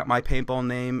where I got my paintball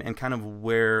name, and kind of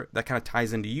where that kind of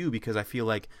ties into you, because I feel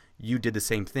like you did the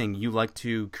same thing. You like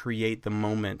to create the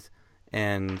moment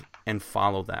and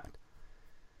follow that.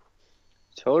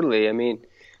 Totally. I mean,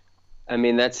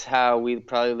 that's how we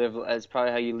probably live. That's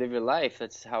probably how you live your life.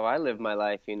 That's how I live my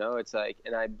life. It's like,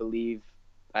 and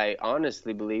I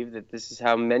honestly believe that this is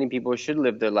how many people should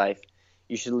live their life.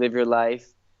 You should live your life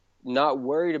not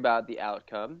worried about the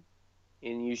outcome,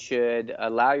 and you should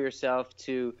allow yourself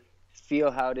to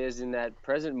feel how it is in that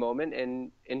present moment,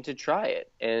 and to try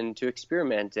it and to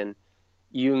experiment. And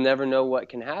you'll never know what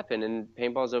can happen. And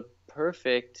paintball's a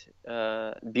perfect,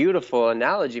 beautiful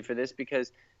analogy for this,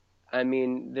 because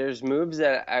there's moves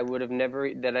that I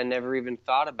never even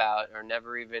thought about or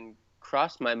never even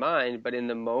crossed my mind, but in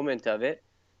the moment of it,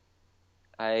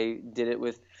 I did it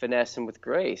with finesse and with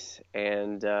grace.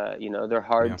 And they're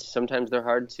hard. Yeah. Sometimes they're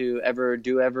hard to ever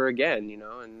do ever again.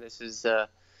 And this is.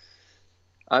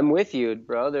 I'm with you,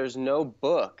 bro. There's no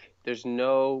book. There's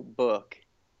no book.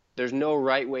 There's no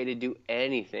right way to do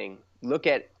anything. Look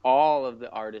at all of the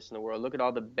artists in the world. Look at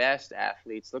all the best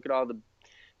athletes. Look at all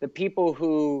the people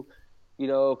who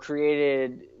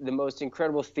created the most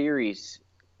incredible theories.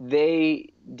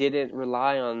 They didn't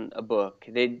rely on a book.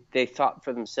 They thought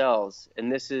for themselves.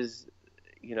 And this is,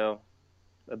 a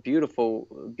beautiful,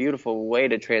 beautiful way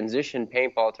to transition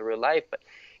paintball to real life. But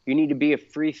you need to be a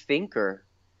free thinker,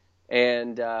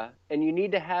 and you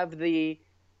need to have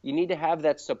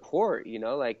that support.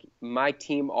 Like, my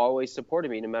team always supported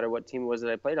me, no matter what team it was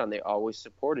that I played on. They always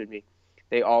supported me.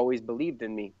 They always believed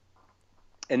in me.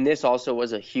 And this also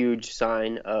was a huge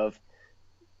sign of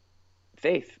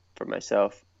faith for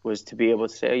myself, was to be able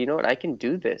to say, oh, you know what, I can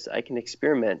do this. I can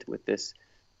experiment with this,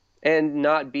 and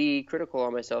not be critical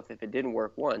on myself if it didn't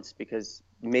work once, because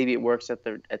maybe it works at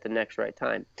the next right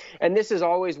time. And this is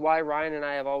always why Ryan and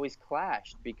I have always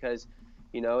clashed, because,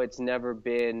 it's never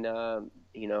been,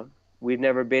 we've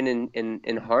never been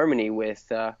in harmony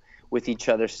with each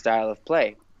other's style of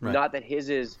play. Right. Not that his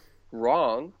is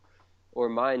wrong or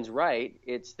mine's right.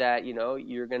 It's that,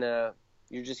 you're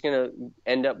just gonna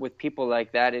end up with people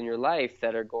like that in your life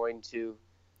that are going to,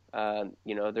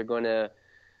 they're going to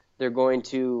put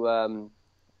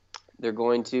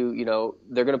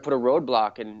a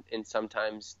roadblock in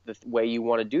sometimes the way you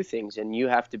want to do things. And you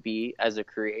have to be, as a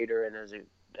creator and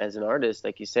as an artist,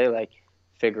 like you say, like,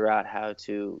 figure out how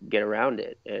to get around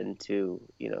it, and to,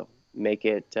 make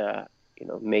it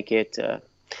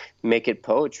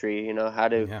poetry,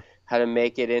 how to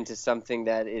make it into something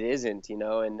that it isn't,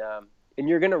 and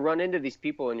you're going to run into these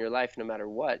people in your life no matter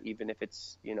what, even if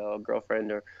it's, a girlfriend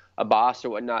or a boss or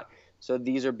whatnot. So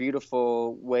these are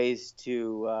beautiful ways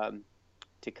to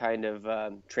kind of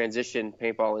transition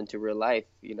paintball into real life.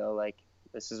 Like,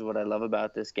 this is what I love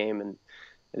about this game. And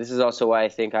this is also why I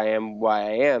think I am why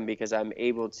I am, because I'm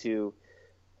able to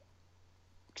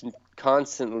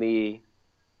constantly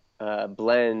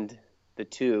blend the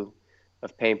two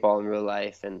of paintball and real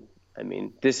life. And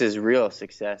this is real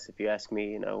success, if you ask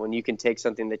me. When you can take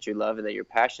something that you love and that you're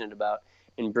passionate about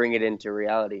and bring it into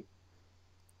reality.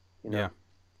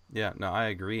 Yeah, no, I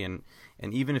agree. And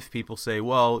even if people say,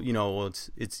 well,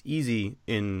 it's easy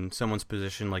in someone's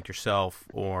position like yourself,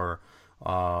 or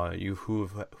you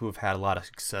who've had a lot of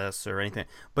success or anything,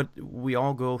 but we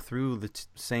all go through the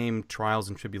same trials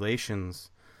and tribulations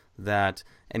that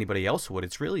anybody else would.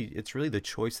 It's really the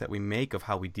choice that we make of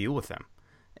how we deal with them.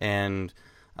 And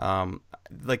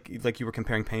like you were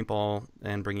comparing paintball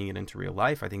and bringing it into real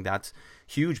life, I think that's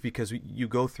huge, because you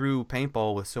go through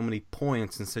paintball with so many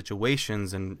points and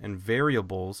situations and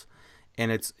variables,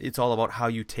 and it's all about how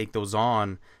you take those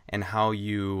on, and how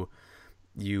you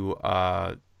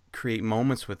create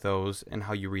moments with those, and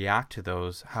how you react to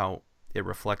those, how it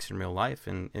reflects in real life.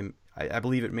 And I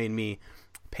believe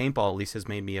paintball at least has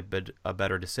made me a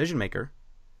better decision maker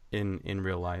in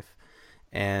real life.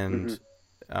 And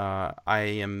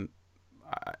Mm-hmm.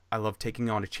 I love taking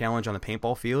on a challenge on the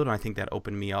paintball field, and I think that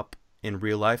opened me up in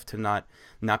real life to not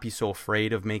be so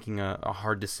afraid of making a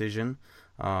hard decision.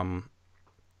 And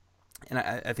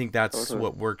I think that's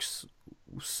what works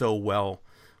so well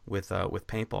with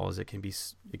paintball, is it can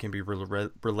be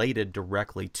related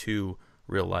directly to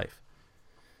real life.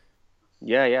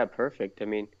 Yeah, perfect.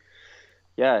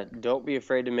 Don't be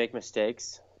afraid to make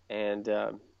mistakes, and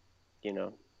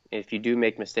if you do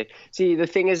make mistakes, see, the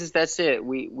thing is that's it.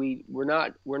 We're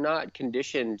not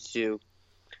conditioned to.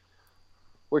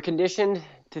 We're conditioned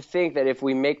to think that if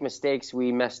we make mistakes,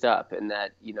 we messed up, and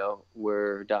that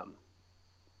we're dumb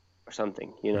or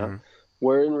something. Mm-hmm.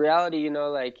 Where in reality,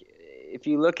 like, if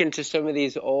you look into some of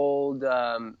these old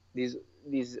these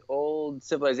old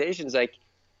civilizations, like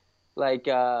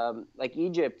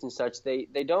Egypt and such,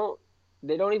 they don't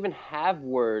even have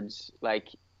words like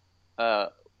uh,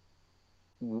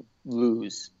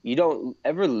 lose. You don't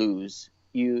ever lose.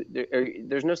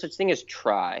 There's no such thing as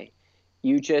try.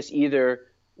 You just either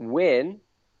win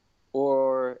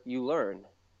or you learn.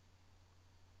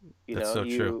 That's so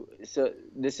true. So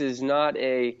this is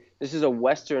a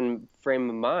Western frame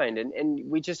of mind, and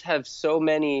we just have so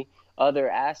many other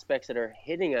aspects that are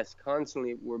hitting us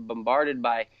constantly. We're bombarded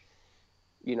by,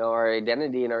 our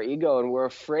identity and our ego, and we're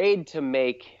afraid to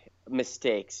make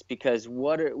mistakes because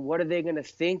what are they going to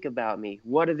think about me?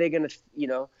 What are they going to,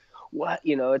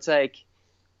 it's like,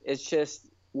 it's just,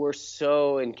 we're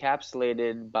so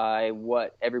encapsulated by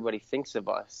what everybody thinks of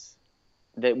us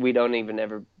that we don't even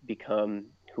ever become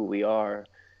who we are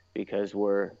because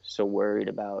we're so worried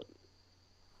about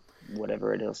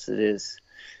whatever else it is,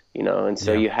 and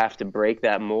so Yeah. you have to break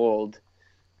that mold.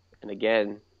 And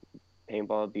again,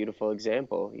 paintball, a beautiful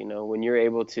example, when you're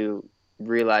able to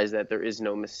realize that there is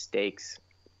no mistakes,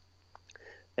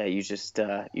 that you just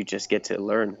get to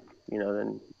learn,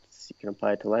 then you can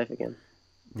apply it to life again.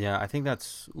 Yeah, I think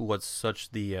that's what's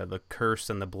such the curse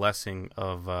and the blessing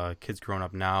of kids growing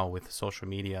up now with social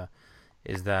media,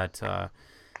 is that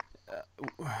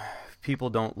people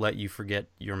don't let you forget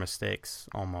your mistakes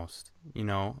almost,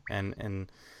 and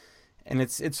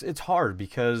it's hard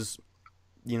because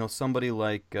somebody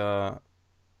like that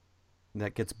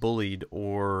gets bullied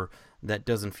or that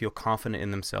doesn't feel confident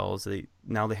in themselves, they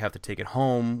have to take it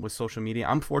home with social media.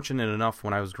 I'm fortunate enough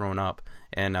when I was growing up,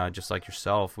 and just like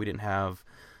yourself, we didn't have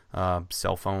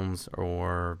cell phones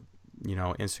or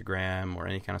Instagram or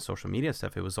any kind of social media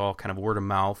stuff. It was all kind of word of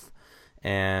mouth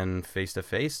and face to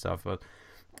face stuff.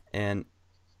 And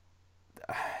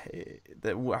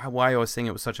why I was saying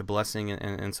it was such a blessing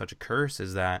and such a curse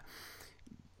is that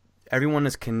everyone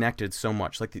is connected so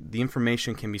much. Like the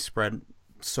information can be spread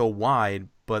so wide,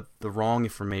 but the wrong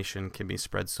information can be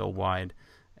spread so wide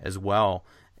as well.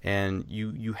 And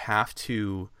you have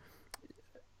to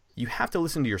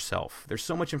listen to yourself. There's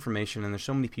so much information and there's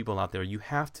so many people out there. You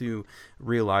have to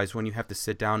realize when you have to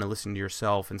sit down and listen to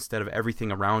yourself instead of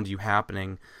everything around you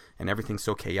happening and everything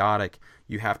so chaotic.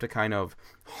 You have to kind of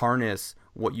harness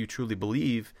what you truly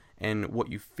believe and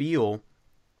what you feel.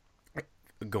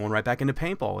 Going right back into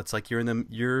paintball, it's like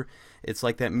it's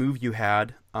like that move you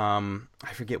had. I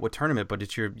forget what tournament, but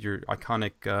it's your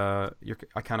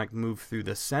iconic move through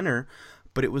the center.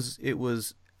 But it was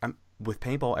with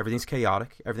paintball, everything's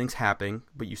chaotic, everything's happening,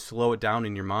 but you slow it down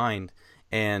in your mind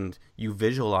and you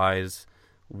visualize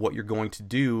what you're going to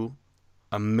do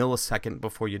a millisecond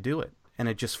before you do it, and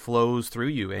it just flows through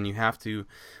you. And you have to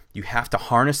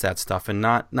harness that stuff and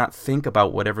not think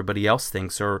about what everybody else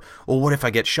thinks or what if I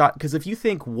get shot? Because if you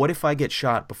think what if I get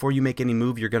shot before you make any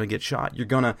move, you're going to get shot. You're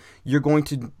going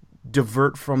to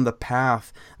divert from the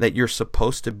path that you're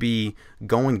supposed to be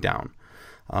going down.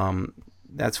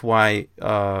 That's why,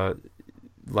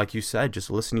 like you said, just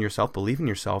listen to yourself, believe in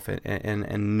yourself,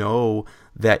 and know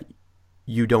that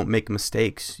you don't make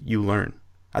mistakes. You learn.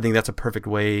 I think that's a perfect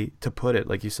way to put it,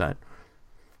 like you said.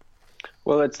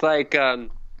 Well, it's like,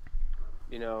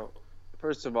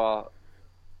 first of all,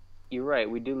 you're right.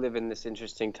 We do live in this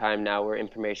interesting time now where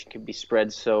information can be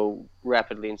spread so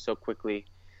rapidly and so quickly,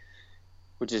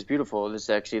 which is beautiful. This is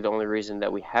actually the only reason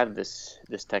that we have this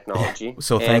technology.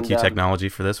 So thank you, technology,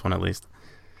 for this one at least.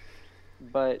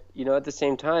 But at the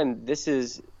same time, this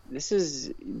is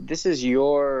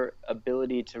your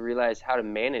ability to realize how to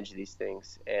manage these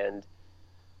things. And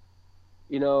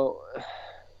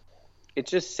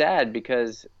it's just sad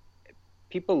because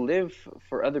people live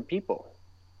for other people.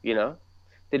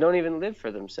 They don't even live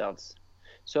for themselves.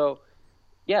 So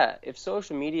yeah, if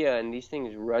social media and these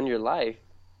things run your life,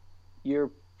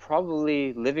 you're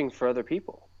probably living for other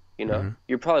people. Mm-hmm.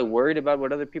 You're probably worried about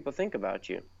what other people think about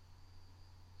you.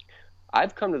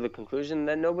 I've come to the conclusion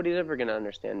that nobody's ever going to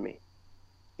understand me.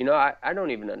 I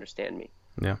don't even understand me.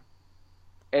 Yeah.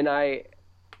 And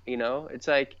it's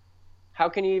like, how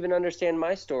can you even understand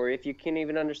my story if you can't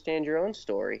even understand your own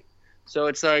story? So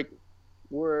it's like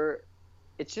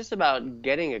it's just about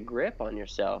getting a grip on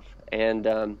yourself. And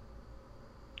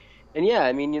yeah,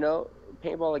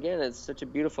 paintball, again, it's such a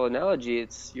beautiful analogy.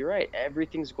 You're right.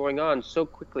 Everything's going on so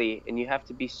quickly and you have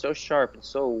to be so sharp and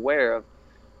so aware of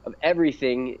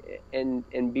everything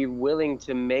and be willing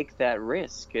to make that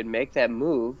risk and make that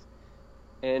move.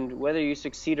 And whether you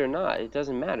succeed or not, it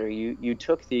doesn't matter. You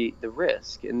took the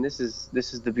risk, and this is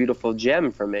the beautiful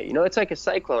gem from it. It's like a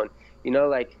cyclone.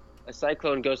 Like a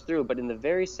cyclone goes through, but in the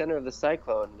very center of the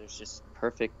cyclone, there's just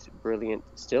perfect, brilliant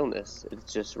stillness.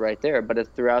 It's just right there.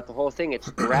 But throughout the whole thing, it's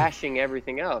thrashing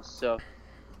everything else. So,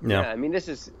 Yeah. I mean, this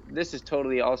is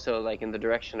totally also like in the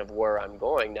direction of where I'm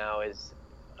going now. Is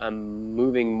I'm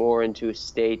moving more into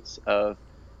states of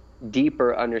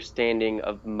deeper understanding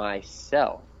of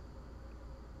myself.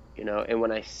 And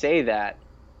when I say that,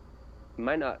 it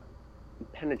might not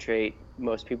penetrate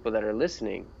most people that are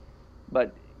listening,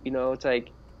 but it's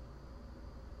like,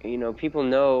 people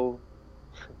know,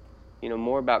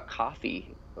 more about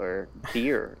coffee or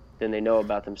beer than they know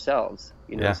about themselves.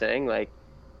 You know what I'm saying? Like,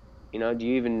 do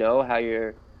you even know how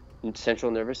your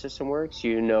central nervous system works?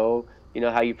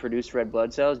 How you produce red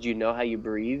blood cells? Do you know how you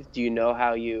breathe? Do you know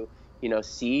how you,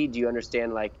 see? Do you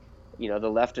understand, like, the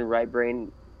left and right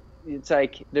brain? It's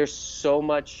like there's so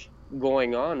much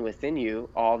going on within you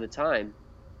all the time,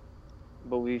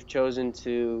 but we've chosen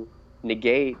to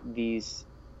negate these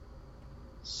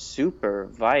super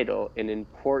vital and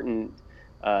important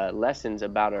lessons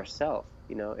about ourselves,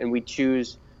 and we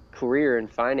choose career and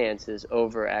finances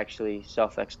over actually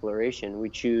self-exploration.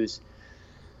 We choose,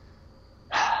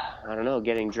 I don't know,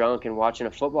 getting drunk and watching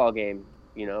a football game,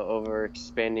 over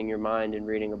expanding your mind and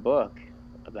reading a book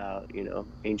about,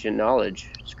 ancient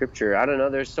knowledge, scripture. I don't know.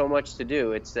 There's so much to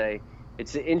do.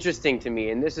 It's interesting to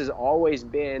me. And this has always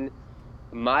been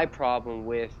my problem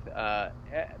with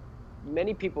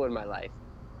many people in my life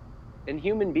and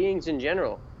human beings in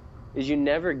general, is you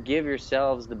never give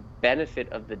yourselves the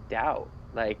benefit of the doubt.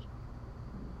 Like,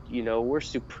 we're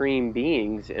supreme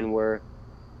beings and we're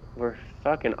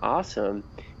fucking awesome.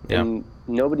 Yeah. And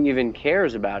nobody even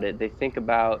cares about it. They think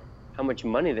about how much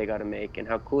money they got to make and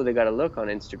how cool they got to look on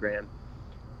Instagram.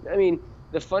 I mean,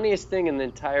 the funniest thing in the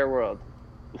entire world,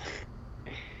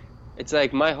 it's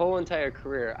like my whole entire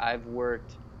career, I've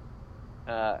worked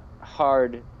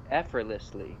hard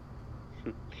effortlessly.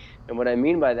 And what I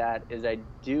mean by that is I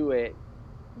do it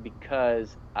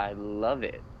because I love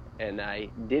it. And I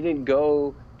didn't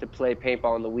go to play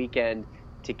paintball on the weekend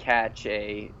to catch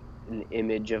an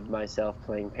image of myself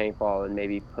playing paintball and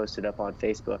maybe post it up on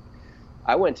Facebook.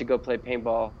 I went to go play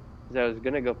paintball because I was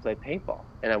going to go play paintball.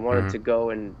 And I wanted to go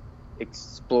and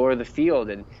explore the field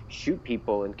and shoot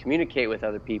people and communicate with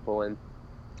other people and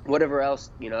whatever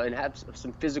else, and have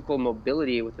some physical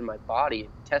mobility within my body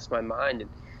and test my mind and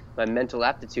my mental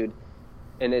aptitude.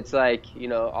 And it's like,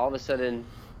 all of a sudden,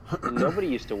 nobody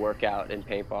used to work out in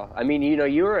paintball. I mean,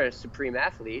 you were a supreme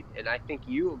athlete, and I think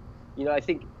I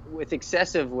think with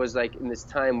excessive was like in this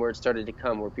time where it started to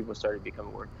come, where people started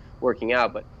becoming working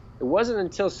out. But it wasn't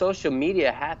until social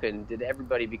media happened did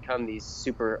everybody become these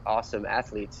super awesome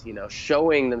athletes,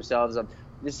 showing themselves of,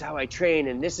 this is how I train,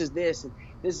 and this is this, and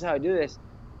this is how I do this.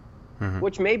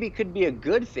 Which maybe could be a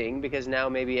good thing, because now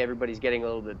maybe everybody's getting a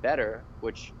little bit better,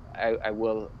 which I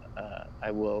will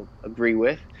agree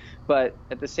with. But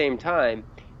at the same time,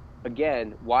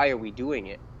 again, why are we doing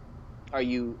it? Are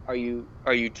you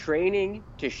training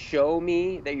to show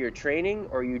me that you're training,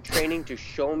 or are you training to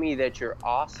show me that you're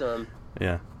awesome?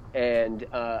 Yeah. And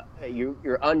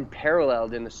you're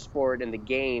unparalleled in the sport and the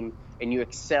game, and you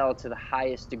excel to the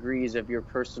highest degrees of your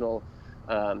personal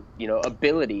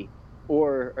ability?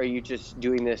 Or are you just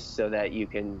doing this so that you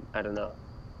can, I don't know,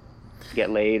 get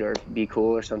laid or be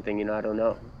cool or something? I don't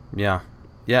know. Yeah.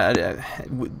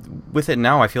 With it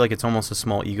now, I feel like it's almost a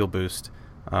small ego boost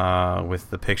with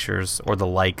the pictures or the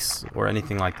likes or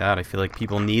anything like that. I feel like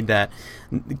people need that.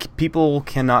 People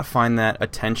cannot find that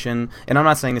attention. And I'm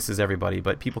not saying this is everybody,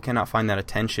 but people cannot find that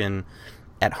attention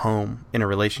at home, in a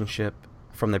relationship,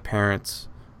 from their parents,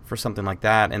 for something like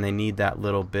that, and they need that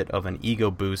little bit of an ego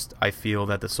boost, I feel,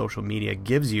 that the social media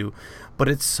gives you. But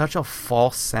it's such a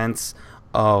false sense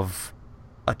of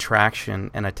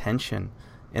attraction and attention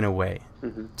in a way.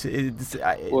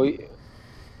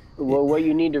 Well, what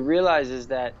you need to realize is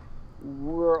that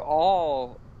we're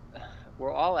all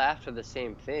after the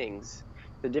same things.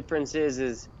 The difference is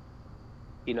it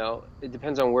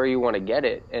depends on where you want to get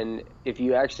it. And if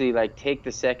you actually like take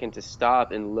the second to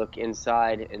stop and look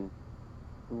inside and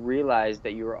realize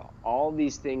that you're all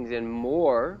these things and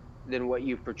more than what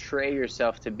you portray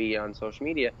yourself to be on social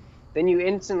media, then you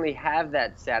instantly have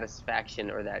that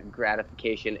satisfaction or that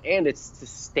gratification, and it's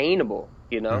sustainable,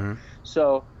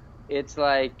 So it's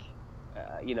like,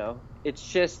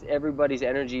 it's just everybody's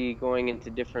energy going into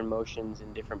different motions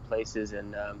in different places.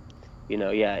 And,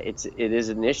 it is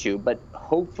an issue, but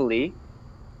hopefully,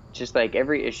 just like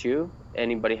every issue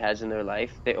anybody has in their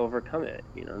life, they overcome it,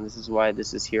 and this is why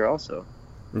this is here also.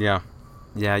 Yeah.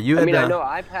 I know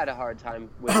I've had a hard time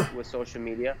with social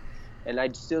media, and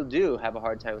I still do have a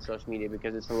hard time with social media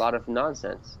because it's a lot of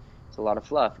nonsense. It's a lot of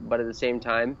fluff. But at the same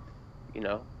time, you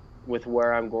know, with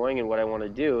where I'm going and what I want to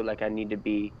do. Like I need to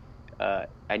be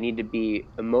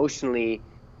emotionally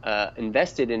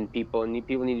invested in people, and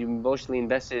people need to be emotionally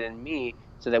invested in me,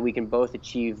 so that we can both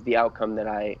achieve the outcome that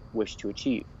I wish to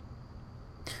achieve.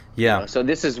 You Yeah. know, so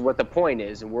this is what the point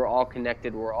is, and we're all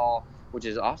connected. Which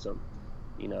is awesome.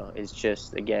 You know, it's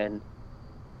just, again,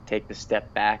 take the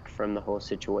step back from the whole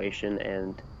situation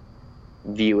and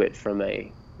view it from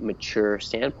a mature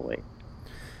standpoint.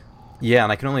 Yeah,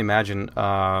 and I can only imagine,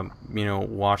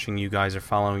 watching you guys or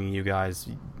following you guys,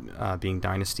 being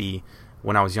Dynasty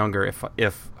when I was younger.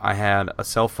 If I had a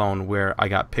cell phone where I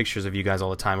got pictures of you guys all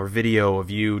the time or video of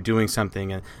you doing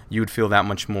something, and you would feel that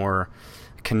much more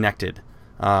connected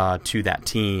to that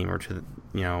team or to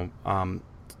But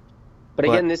but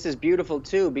again, this is beautiful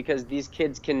too, because these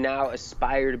kids can now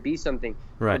aspire to be something.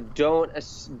 right. But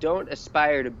don't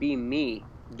aspire to be me.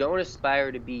 Don't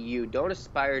aspire to be you. Don't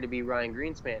aspire to be Ryan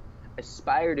Greenspan.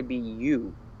 Aspire to be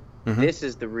you. Mm-hmm. This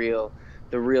is the real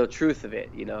truth of it,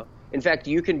 you know. In fact,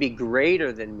 you can be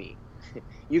greater than me.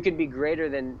 You can be greater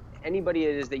than anybody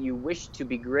it is that you wish to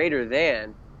be greater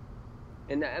than.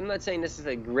 And I'm not saying this is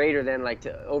a greater than like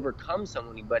to overcome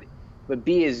someone, but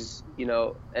be as, you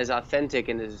know, as authentic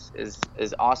and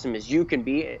as awesome as you can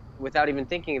be without even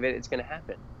thinking of it. It's going to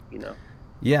happen, you know.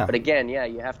 Yeah. But again, yeah,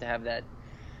 you have to have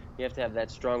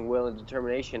that strong will and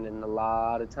determination, and a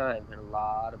lot of time and a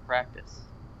lot of practice.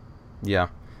 Yeah.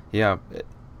 Yeah.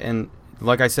 And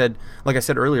like I said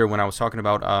earlier, when I was talking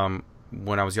about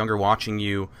when I was younger, watching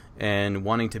you and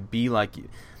wanting to be like you,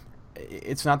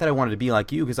 it's not that I wanted to be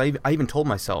like you, because I even told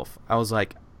myself, I was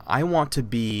like, I want to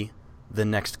be the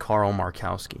next Carl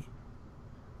Markowski.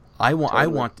 I Totally.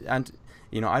 want, and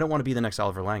I don't want to be the next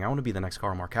Oliver Lang. I want to be the next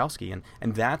Carl Markowski,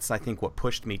 and that's, I think, what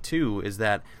pushed me too, is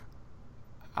that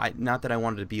not that I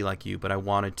wanted to be like you, but I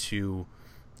wanted to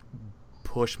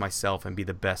push myself and be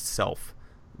the best self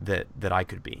that I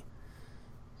could be.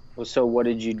 Well, so what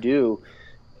did you do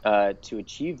to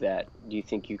achieve that? Do you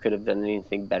think you could have done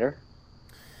anything better?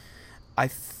 I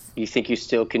Do you think you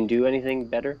still can do anything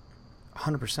better?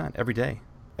 100% every day.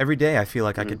 Every day I feel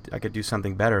like Mm-hmm. I could do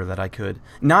something better, that I could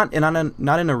not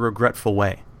in a regretful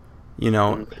way. You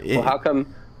know, Mm-hmm. Well,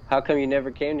 how come you never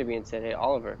came to me and said, "Hey,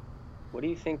 Oliver, what do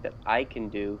you think that I can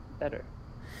do better?"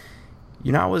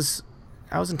 I was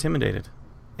intimidated,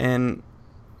 and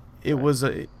it Right. was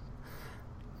a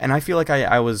and I feel like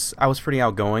I was pretty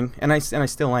outgoing, and I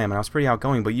still am, and I was pretty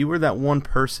outgoing. But you were that one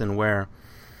person where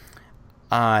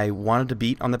I wanted to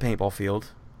beat on the paintball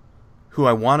field, who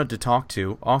I wanted to talk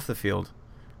to off the field,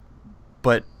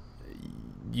 but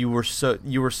you were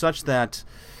such that,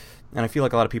 and I feel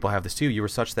like a lot of people have this too. You were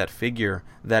such that figure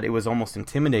that it was almost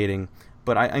intimidating.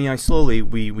 But I slowly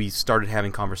we started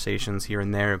having conversations here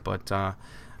and there, but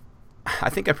I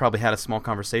think I probably had a small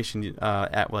conversation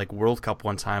at like World Cup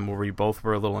one time where we both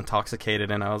were a little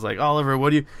intoxicated, and I was like, Oliver,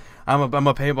 what do you? I'm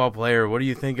a paintball player. What do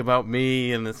you think about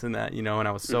me and this and that? And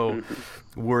I was so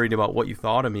worried about what you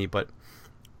thought of me, but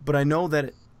I know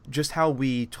that just how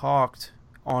we talked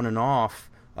on and off,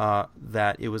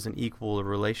 that it was an equal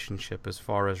relationship as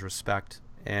far as respect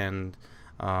and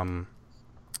um,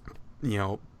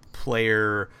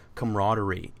 player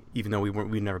camaraderie, even though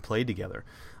we never played together.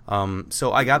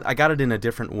 So I got it in a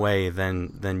different way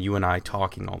than you and I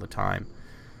talking all the time.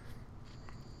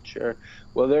 Sure.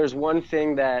 Well, there's one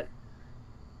thing that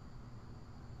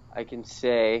I can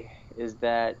say is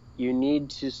that you need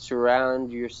to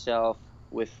surround yourself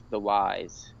with the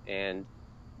wise. And,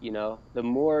 you know, the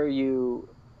more you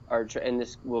and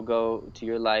this will go to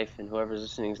your life and whoever's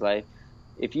listening's life,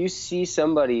 if you see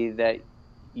somebody that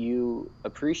you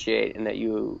appreciate and that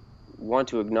you want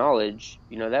to acknowledge,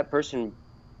 you know, that person,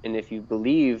 and if you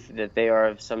believe that they are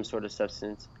of some sort of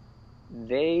substance,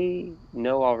 they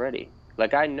know already.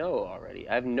 Like I know already.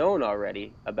 I've known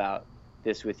already about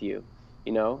this with you,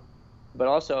 you know? But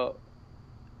also,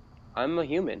 I'm a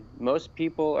human. Most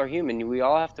people are human. We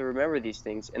all have to remember these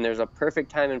things, and there's a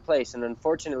perfect time and place. And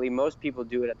unfortunately, most people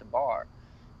do it at the bar,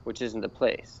 which isn't the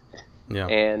place. Yeah.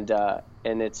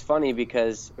 And it's funny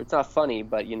because it's not funny,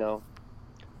 but you know,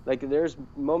 like there's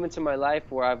moments in my life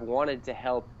where I've wanted to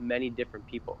help many different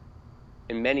people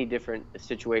in many different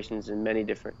situations and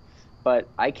but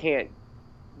I can't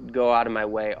go out of my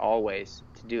way always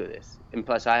to do this. And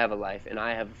plus I have a life and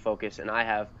I have a focus and I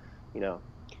have, you know,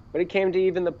 but it came to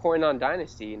even the point on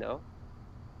Dynasty,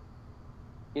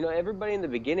 everybody in the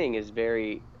beginning is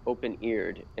very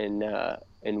open-eared and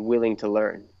willing to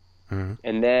learn. Mm-hmm.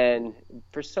 And then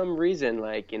for some reason,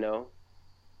 like,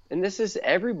 and this is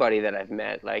everybody that I've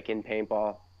met, like in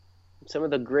paintball, some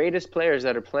of the greatest players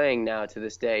that are playing now to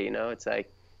this day, it's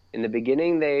like in the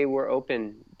beginning they were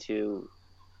open to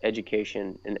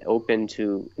education and open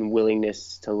to and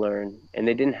willingness to learn, and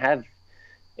they didn't have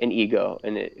an ego,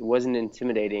 and it wasn't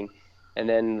intimidating. And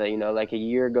then, like a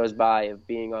year goes by of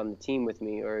being on the team with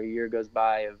me, or a year goes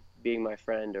by of being my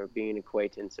friend or being an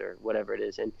acquaintance or whatever it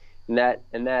is, and that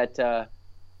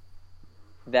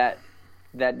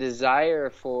desire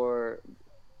for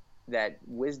that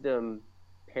wisdom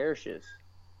perishes.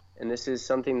 And this is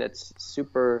something that's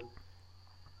super.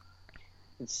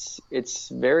 It's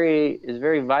very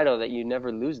vital that you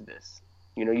never lose this.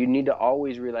 You need to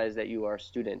always realize that you are a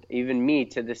student. Even me,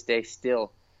 to this day,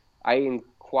 still, I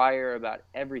inquire about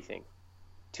everything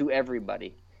to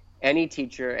everybody. Any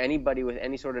teacher, anybody with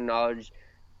any sort of knowledge,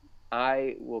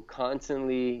 I will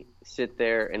constantly sit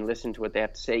there and listen to what they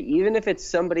have to say. Even if it's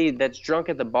somebody that's drunk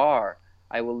at the bar,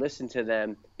 I will listen to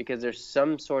them, because there's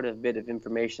some sort of bit of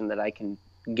information that I can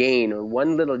gain, or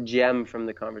one little gem from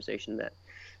the conversation that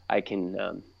I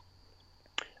can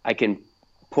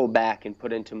pull back and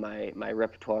put into my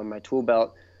repertoire, my tool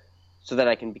belt, so that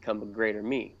I can become a greater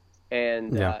me.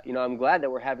 And, I'm glad that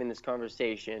we're having this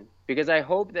conversation, because I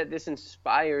hope that this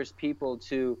inspires people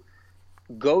to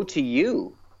go to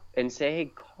you and say,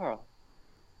 hey, Carl,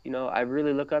 I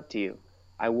really look up to you.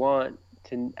 I want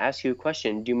to ask you a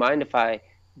question. Do you mind if I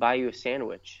buy you a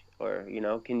sandwich? Or,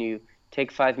 can you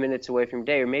take 5 minutes away from your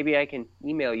day? Or maybe I can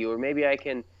email you, or maybe I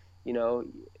can,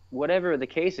 whatever the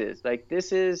case is. Like,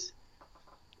 this is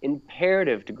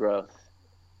imperative to growth.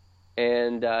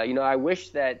 And, I wish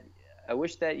that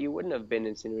you wouldn't have been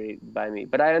intimidated by me,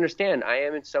 but I understand I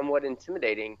am somewhat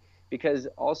intimidating, because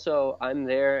also I'm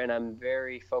there and I'm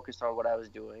very focused on what I was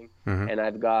doing. Mm-hmm. And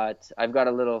I've got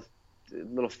a little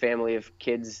family of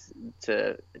kids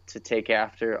to take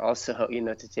after, also,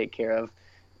 to take care of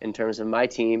in terms of my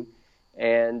team.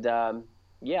 And,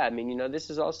 this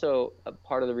is also a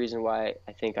part of the reason why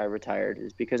I think I retired,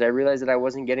 is because I realized that I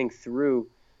wasn't getting through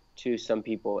to some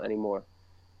people anymore.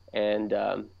 And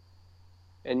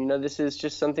this is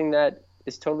just something that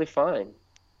is totally fine,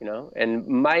 and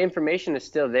my information is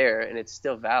still there, and it's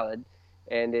still valid,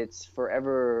 and it's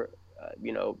forever,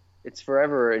 it's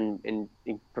forever in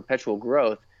perpetual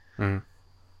growth. Mm-hmm.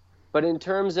 But in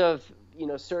terms of,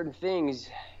 certain things,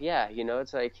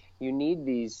 it's like you need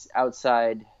these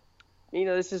outside,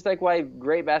 this is like why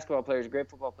great basketball players, great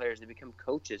football players, they become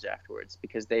coaches afterwards,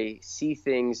 because they see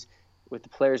things with the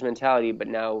player's mentality, but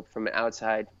now from an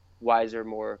outside, wiser,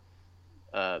 more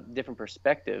different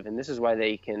perspective. And this is why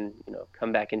they can,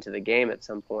 come back into the game at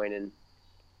some point and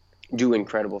do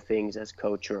incredible things as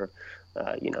coach, or,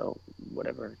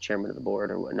 whatever, chairman of the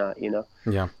board or whatnot,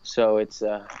 Yeah. So it's,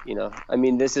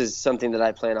 this is something that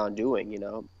I plan on doing,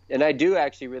 and I do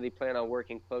actually really plan on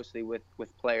working closely with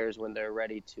players when they're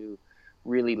ready to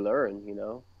really learn,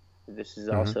 This is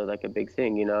also like a big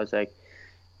thing, it's like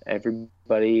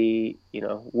everybody,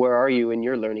 where are you in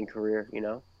your learning career,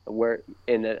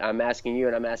 and I'm asking you,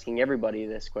 and I'm asking everybody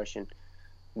this question: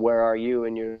 where are you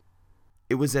in your?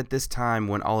 It was at this time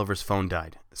when Oliver's phone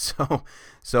died, so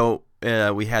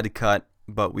we had to cut,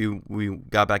 but we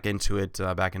got back into it,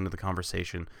 back into the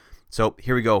conversation. So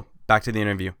here we go, back to the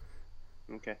interview.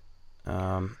 Okay.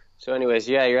 So, anyways,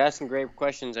 you're asking great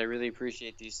questions. I really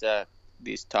appreciate these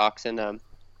talks, and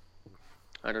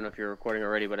I don't know if you're recording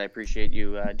already, but I appreciate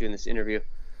you doing this interview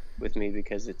with me,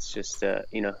 because it's just it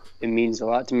means a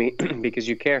lot to me because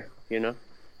you care,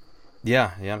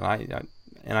 Yeah.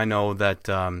 I know that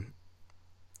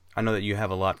you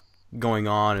have a lot going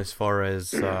on as far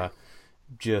as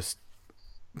just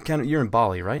kind of, you're in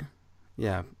Bali, right?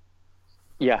 Yeah.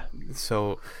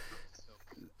 So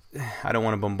I didn't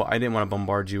want to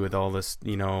bombard you with all this,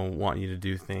 want you to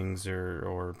do things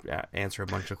or answer a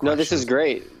bunch of questions. No, this is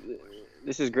great.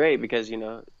 This is great because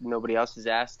nobody else has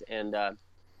asked, and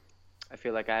I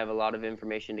feel like I have a lot of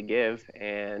information to give,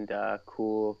 and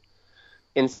cool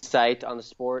insight on the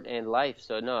sport and life.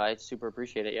 So no, I super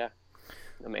appreciate it. Yeah,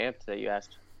 I'm amped that you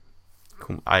asked.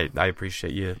 Cool. I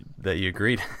appreciate you that you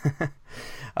agreed.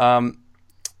 I think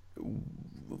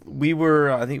we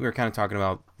were kind of talking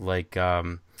about like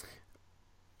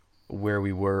where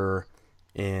we were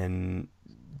in.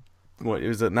 What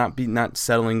is it? Not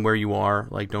settling where you are.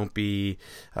 Like, don't be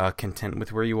content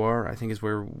with where you are, I think is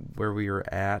where we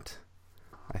were at.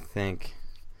 I think.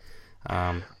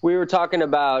 We were talking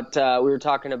about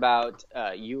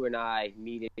you and I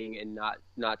meeting and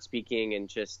not speaking, and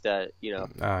just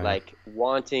like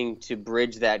wanting to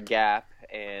bridge that gap,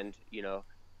 and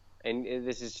and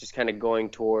this is just kind of going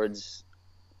towards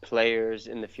players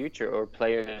in the future, or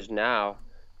players now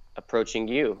approaching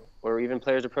you, or even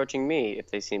players approaching me if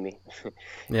they see me.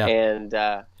 Yeah.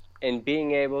 And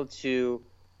being able to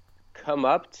come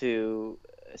up to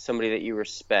somebody that you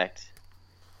respect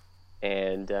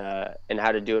and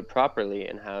how to do it properly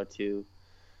and how to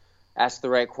ask the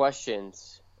right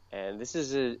questions. And this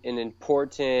is an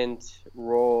important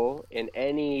role in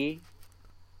any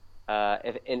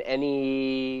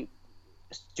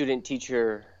student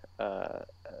teacher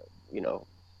you know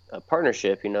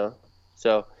partnership.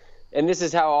 So, and this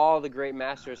is how all the great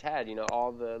masters had,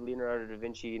 all the Leonardo da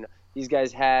Vinci, these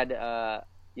guys had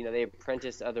they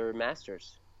apprenticed other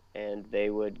masters, and they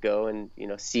would go and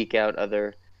seek out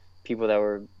other people that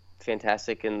were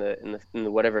fantastic in the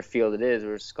whatever field it is,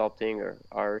 or sculpting or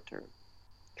art or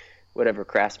whatever,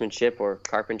 craftsmanship or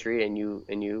carpentry, and you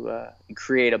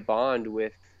create a bond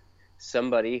with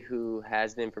somebody who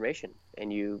has the information,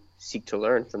 and you seek to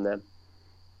learn from them.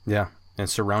 Yeah, and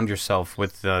surround yourself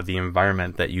with the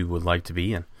environment that you would like to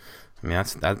be in. I mean, I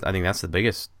think that's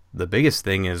the biggest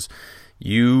thing is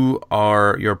you're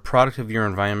a product of your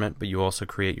environment, but you also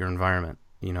create your environment.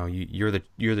 You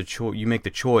make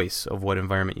the choice of what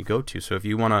environment you go to. So if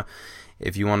you wanna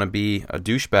be a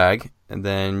douchebag,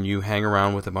 then you hang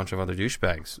around with a bunch of other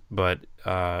douchebags. But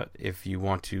if you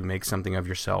want to make something of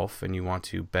yourself and you want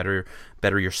to better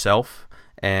yourself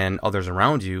and others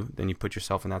around you, then you put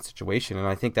yourself in that situation. And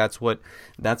I think that's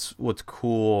what's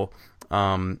cool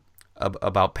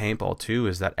about paintball too,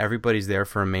 is that everybody's there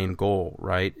for a main goal,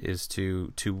 right? Is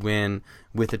to win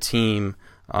with a team,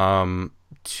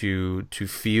 to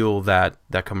feel that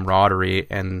camaraderie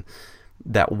and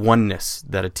that oneness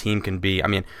that a team can be. I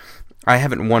mean, I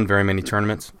haven't won very many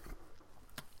tournaments,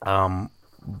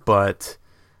 but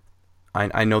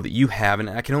I know that you have, and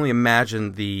I can only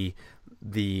imagine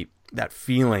that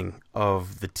feeling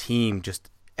of the team. Just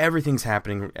everything's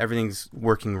happening, everything's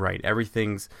working right,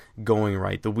 everything's going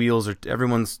right.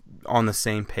 Everyone's on the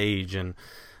same page, and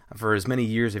for as many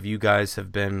years as you guys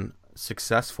have been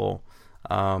successful,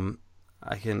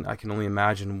 I can only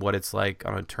imagine what it's like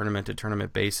on a tournament to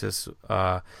tournament basis.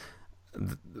 At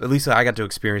least I got to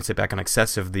experience it back on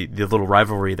Excessive, the little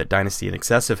rivalry that Dynasty and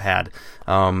Excessive had.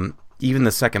 Even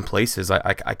the second places,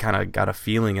 I kind of got a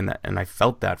feeling in that, and I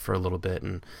felt that for a little bit.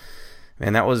 And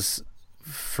man, that was,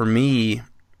 for me,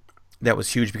 that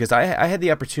was huge, because I had the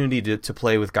opportunity to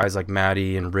play with guys like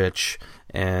Maddie and Rich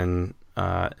and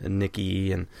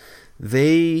Nikki, and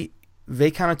they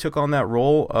kind of took on that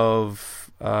role of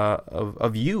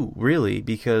you, really,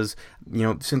 because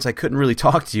since I couldn't really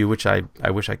talk to you, which I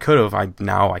wish I could have,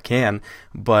 now I can,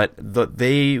 but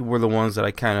they were the ones that I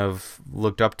kind of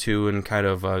looked up to and kind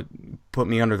of put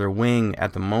me under their wing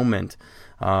at the moment,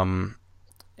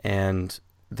 and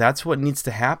that's what needs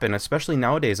to happen, especially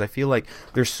nowadays. I feel like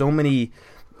there's so many.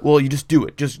 Well, you just do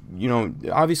it. Just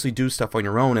obviously do stuff on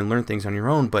your own and learn things on your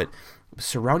own, but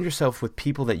surround yourself with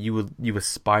people that you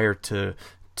aspire to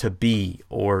be,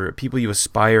 or people you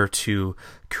aspire to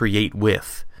create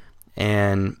with,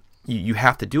 and you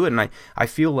have to do it. And I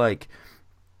feel like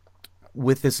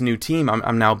with this new team,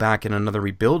 I'm now back in another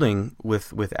rebuilding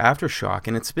with Aftershock,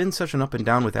 and it's been such an up and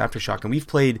down with Aftershock, and we've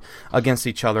played against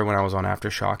each other when I was on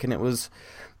Aftershock, and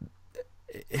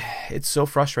it's so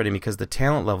frustrating because the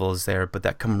talent level is there, but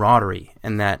that camaraderie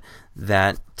and that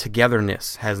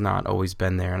togetherness has not always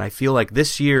been there. And I feel like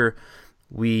this year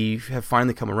we have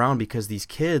finally come around, because these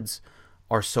kids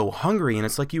are so hungry, and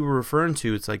it's like you were referring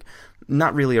to, it's like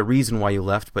not really a reason why you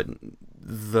left, but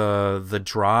the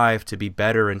drive to be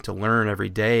better and to learn every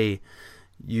day,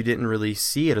 you didn't really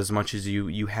see it as much as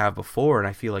you have before. And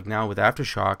I feel like now with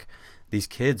Aftershock, these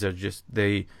kids are just,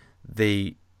 they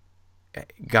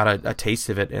got a taste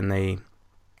of it, and they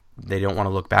don't want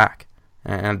to look back.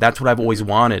 And that's what I've always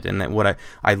wanted, and that what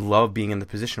I love being in the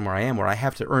position where I am, where I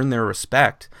have to earn their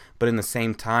respect, but in the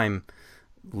same time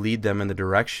lead them in the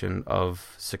direction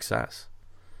of success.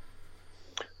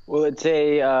 Well, it's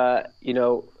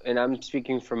and I'm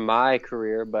speaking from my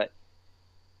career, but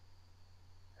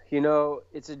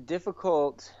it's a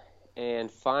difficult and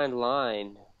fine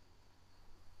line,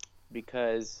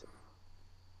 because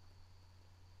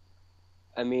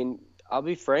I mean, I'll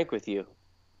be frank with you.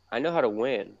 I know how to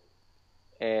win.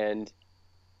 And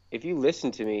if you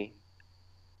listen to me,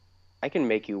 I can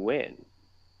make you win.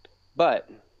 But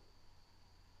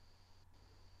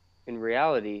in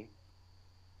reality,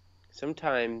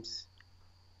 sometimes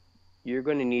you're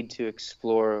going to need to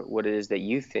explore what it is that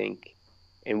you think,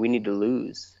 and we need to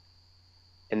lose.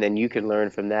 And then you can learn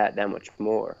from that much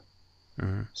more.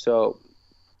 Mm-hmm. So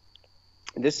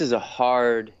this is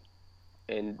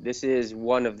and this is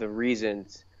one of the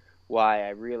reasons why I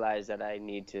realized that I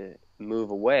need to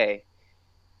move away,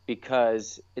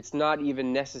 because it's not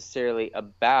even necessarily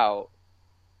about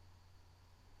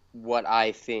what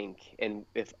I think and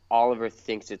if Oliver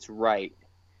thinks it's right.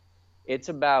 It's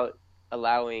about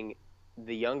allowing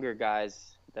the younger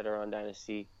guys, that are on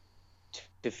Dynasty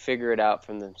to figure it out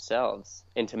from themselves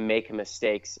and to make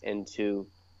mistakes and to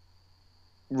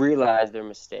realize their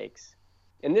mistakes.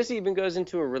 And this even goes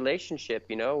into a relationship,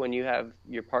 when you have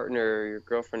your partner or your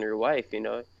girlfriend or your wife,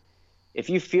 if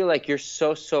you feel like you're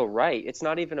so right, it's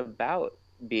not even about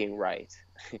being right.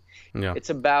 Yeah. It's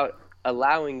about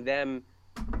allowing them,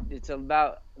 it's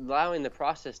about allowing the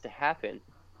process to happen.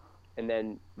 And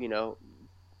then, it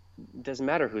doesn't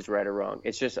matter who's right or wrong.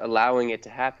 It's just allowing it to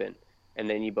happen. And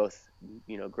then you both,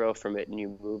 grow from it and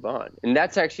you move on. And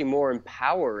that's actually more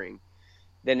empowering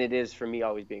than it is for me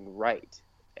always being right.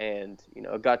 And,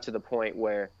 it got to the point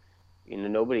where,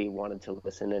 nobody wanted to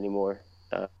listen anymore,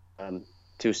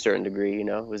 to a certain degree.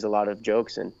 It was a lot of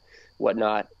jokes and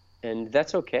whatnot. And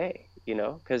that's okay,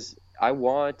 because I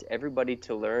want everybody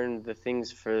to learn the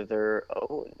things for their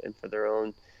own and for their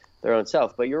own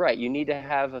self. But you're right. You need to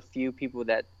have a few people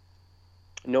that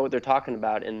know what they're talking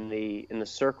about in the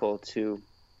circle to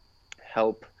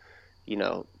help,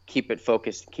 keep it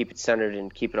focused, keep it centered,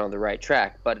 and keep it on the right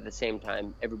track. But at the same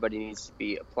time, everybody needs to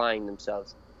be applying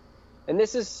themselves. And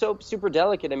this is so super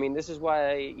delicate. I mean, this is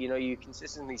why, you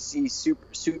consistently see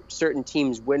certain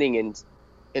teams winning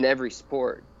in every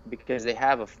sport, because they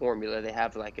have a formula. They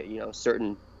have like a,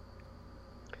 certain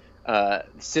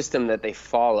system that they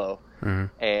follow. Mm-hmm.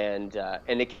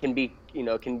 And it can be,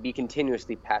 can be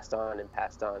continuously passed on and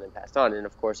passed on and passed on. And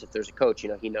of course, if there's a coach,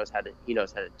 he knows how to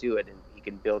do it, and he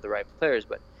can build the right players.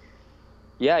 But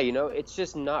yeah, it's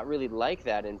just not really like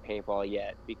that in paintball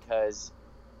yet, because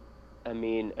I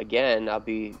mean, again, I'll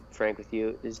be frank with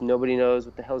you, is nobody knows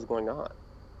what the hell's going on.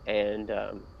 And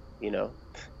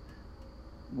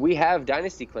we have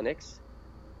Dynasty clinics.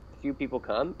 A few people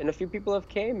come, and a few people have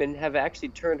came and have actually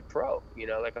turned pro,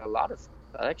 like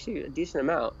actually a decent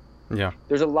amount. Yeah.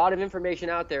 There's a lot of information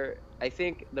out there. I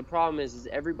think the problem is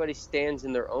everybody stands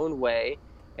in their own way,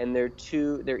 and their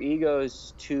ego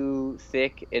is too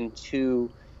thick and too,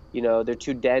 they're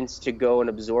too dense to go and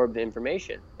absorb the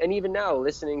information. And even now,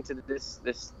 listening to this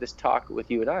talk with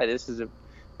you and I, this is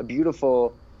a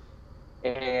beautiful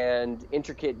and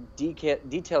intricate,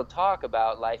 detailed talk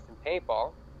about life in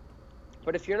paintball.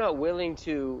 But if you're not willing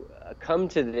to come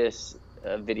to this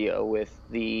video with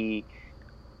the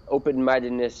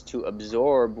open-mindedness to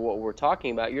absorb what we're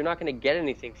talking about, you're not going to get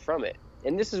anything from it.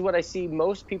 And this is what I see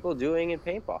most people doing in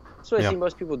paintball. That's what I see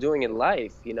most people doing in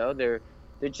life.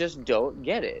 They just don't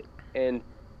get it. And,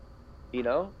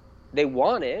 they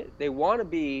want it. They want to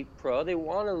be pro. They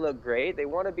want to look great. They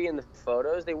want to be in the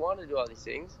photos. They want to do all these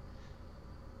things.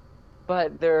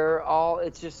 But there's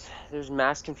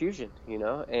mass confusion,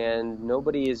 and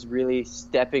nobody is really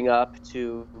stepping up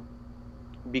to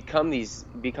become these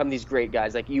great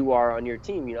guys like you are on your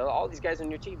team. All these guys on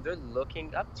your team, they're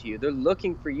looking up to you. They're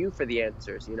looking for you for the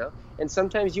answers, and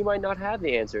sometimes you might not have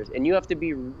the answers, and you have to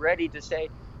be ready to say,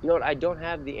 what, I don't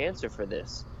have the answer for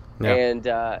this. Yeah.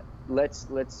 And let's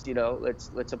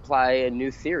apply a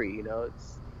new theory.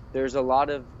 There's a lot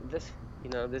of this.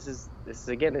 This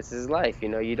is life. You're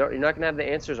not going to have the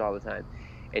answers all the time,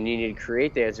 and you need to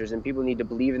create the answers, and people need to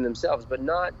believe in themselves, but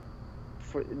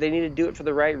they need to do it for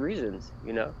the right reasons.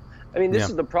 I mean, this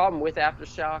is the problem with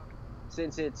Aftershock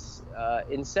since its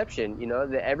inception.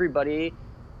 That everybody,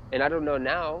 and I don't know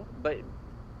now, but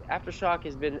Aftershock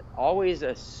has been always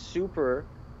a super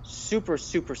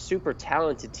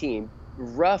talented team,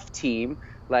 rough team,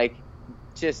 like.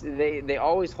 Just they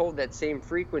always hold that same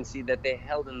frequency that they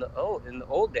held in the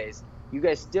old days. You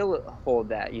guys still hold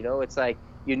that, It's like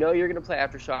you're going to play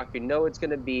Aftershock. It's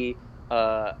going to be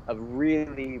a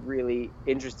really, really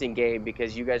interesting game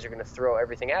because you guys are going to throw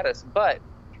everything at us. But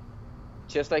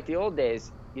just like the old days,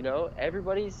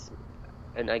 everybody's.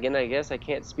 And again, I guess I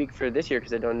can't speak for this year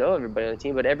because I don't know everybody on the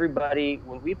team. But everybody,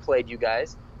 when we played you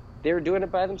guys, they were doing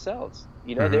it by themselves.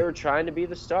 They were trying to be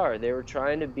the star. They were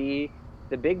trying to be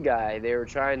the big guy. They were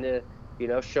trying to,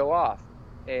 show off.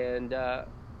 And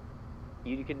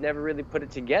you could never really put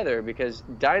it together because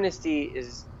Dynasty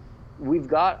we've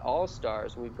got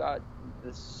all-stars. We've got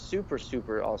the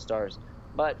super all-stars.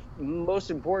 But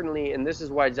most importantly, and this is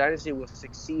why Dynasty will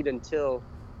succeed until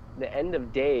the end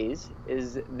of days,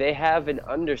 is they have an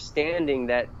understanding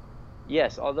that,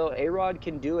 yes, although A-Rod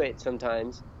can do it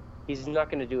sometimes, he's not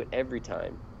going to do it every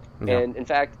time. No. And in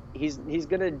fact, he's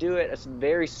going to do it a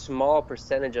very small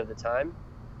percentage of the time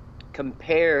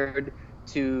compared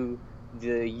to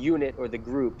the unit or the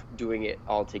group doing it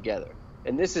all together.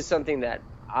 And this is something that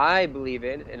I believe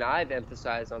in and I've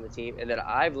emphasized on the team and that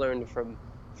I've learned from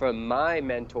my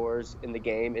mentors in the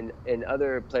game and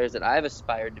other players that I've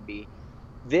aspired to be.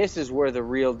 This is where the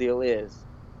real deal is.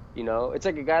 It's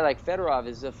like a guy like Fedorov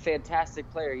is a fantastic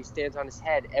player. He stands on his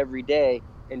head every day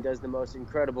and does the most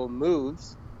incredible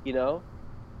moves,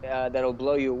 that'll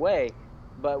blow you away.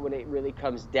 But when it really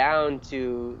comes down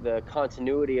to the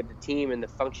continuity of the team and the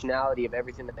functionality of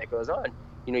everything that goes on,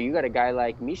 you got a guy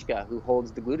like Mishka who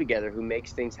holds the glue together, who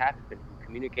makes things happen, who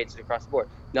communicates it across the board.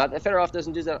 Not that Fedorov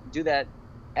doesn't do that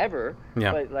ever,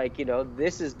 but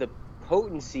this is the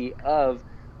potency of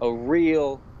a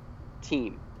real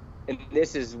team. And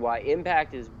this is why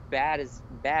Impact is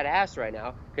badass right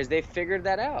now, because they figured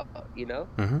that out,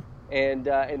 Mm-hmm. And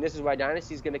this is why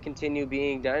Dynasty is going to continue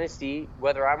being Dynasty,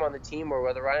 whether I'm on the team or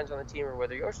whether Ryan's on the team or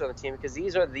whether you're on the team, because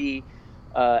these are the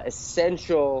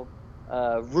essential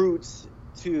roots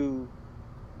to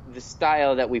the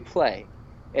style that we play.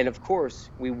 And of course,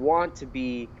 we want to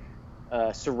be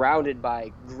surrounded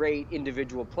by great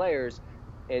individual players,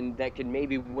 and that can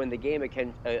maybe win the game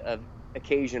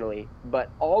occasionally. But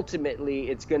ultimately,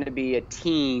 it's going to be a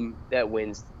team that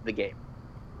wins the game.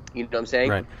 You know what I'm saying?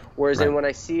 Right. Whereas then when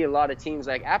I see a lot of teams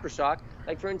like Aftershock,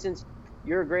 like for instance,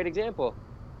 you're a great example.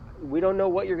 We don't know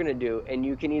what you're going to do, and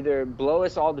you can either blow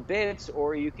us all to bits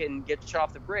or you can get you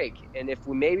off the break. And if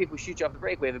we shoot you off the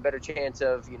break, we have a better chance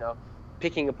of,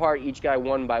 picking apart each guy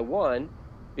one by one,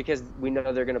 because we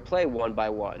know they're going to play one by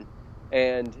one.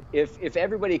 And if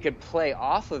everybody could play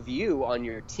off of you on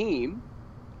your team,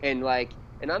 and I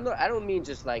don't mean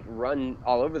just like run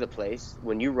all over the place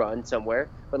when you run somewhere,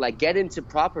 but like get into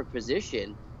proper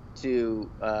position to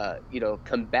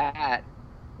combat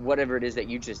whatever it is that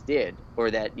you just did,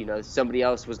 or that somebody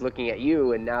else was looking at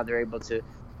you and now they're able to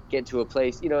get to a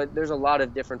place. There's a lot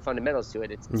of different fundamentals to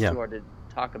it. It's too hard to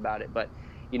talk about it, but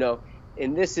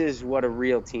and this is what a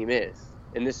real team is.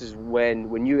 And this is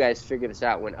when you guys figure this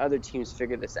out, when other teams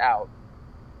figure this out,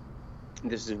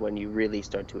 this is when you really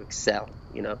start to excel,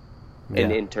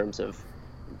 and in terms of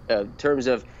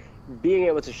being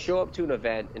able to show up to an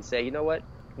event and say, you know what,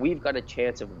 we've got a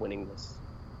chance of winning this.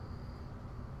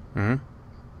 Mm-hmm.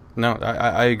 No,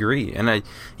 I agree. And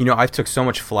I've took so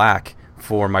much flack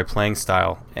for my playing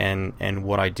style, and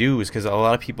what I do is because a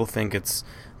lot of people think it's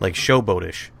like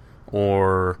showboatish,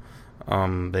 or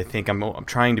they think I'm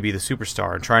trying to be the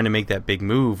superstar and trying to make that big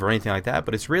move or anything like that.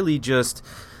 But it's really just,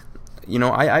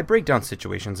 I break down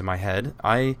situations in my head.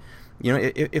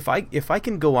 If I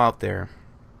can go out there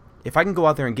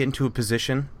and get into a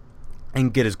position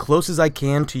and get as close as I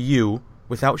can to you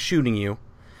without shooting you,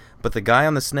 but the guy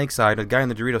on the snake side, or the guy on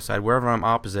the Dorito side, wherever I'm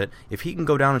opposite, if he can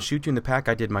go down and shoot you in the pack,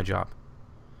 I did my job.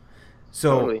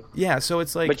 So totally. Yeah, so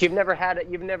it's like, but you've never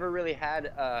really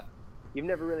had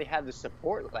the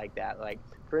support like that. Like,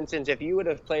 for instance, if you would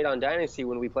have played on Dynasty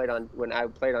when I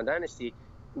played on Dynasty,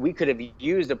 we could have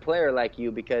used a player like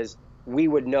you, because we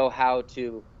would know how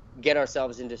to get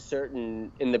ourselves in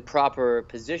the proper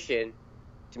position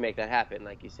to make that happen,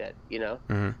 like you said,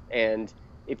 Mm-hmm. And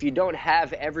if you don't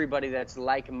have everybody that's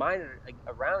like-minded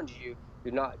around you,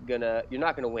 you're not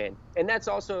gonna win. And that's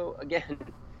also, again,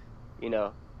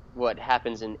 what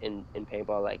happens in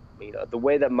paintball. Like, the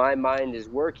way that my mind is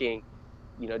working,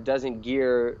 doesn't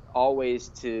gear always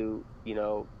to,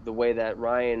 the way that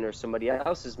Ryan or somebody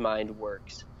else's mind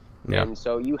works. Yeah. And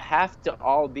so you have to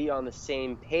all be on the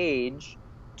same page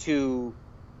to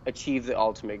achieve the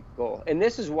ultimate goal. And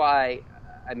this is why,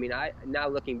 now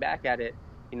looking back at it,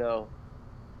 the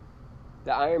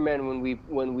Ironman,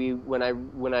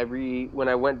 when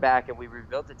I went back and we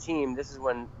rebuilt the team, this is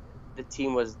when the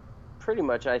team was pretty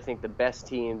much, I think, the best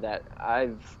team that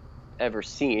I've ever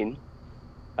seen.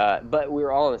 But we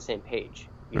were all on the same page.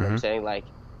 You know what I'm saying? Like,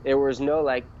 there was no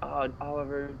like, oh,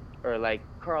 Oliver or like,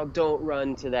 Carl, don't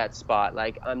run to that spot.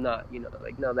 Like, I'm not,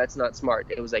 no, that's not smart.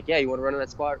 It was like, yeah, you want to run to that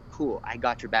spot? Cool, I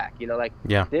got your back.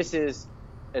 This is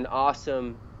an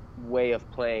awesome way of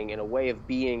playing and a way of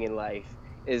being in life,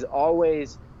 is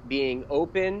always being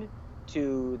open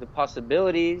to the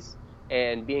possibilities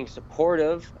and being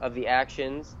supportive of the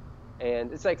actions.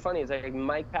 And it's like funny, it's like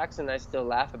Mike Paxton and I still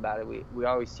laugh about it. We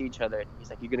always see each other.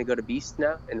 He's like, "You're gonna go to Beast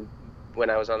now?" And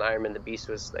when I was on Ironman, the Beast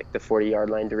was like the 40-yard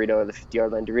line Dorito or the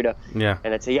 50-yard line Dorito. Yeah.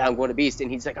 And I'd say, "Yeah, I'm going to Beast," and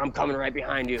he's like, "I'm coming right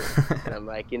behind you." And I'm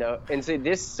like, and so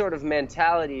this sort of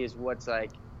mentality is what's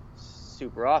like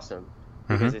super awesome,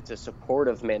 because it's a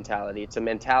supportive mentality. It's a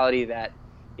mentality that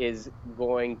is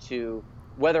going to,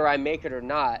 whether I make it or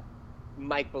not,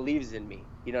 Mike believes in me.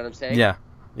 You know what I'm saying? Yeah.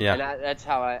 Yeah. And that's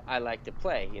how I like to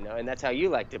play, and that's how you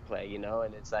like to play,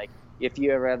 and it's like, if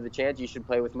you ever have the chance, you should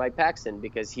play with Mike Paxton,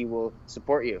 because he will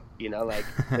support you, like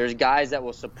there's guys that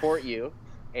will support you,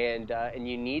 and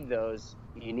you need those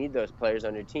players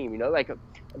on your team, like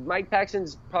Mike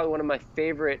Paxton's probably one of my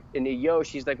favorite, and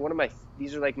she's like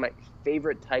these are like my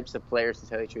favorite types of players, to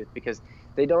tell you the truth, because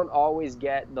they don't always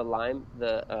get the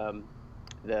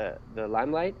the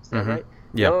limelight. Is that Mm-hmm. right?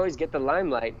 They Yeah. don't always get the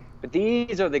limelight, but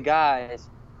these are the guys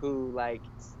who like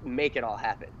make it all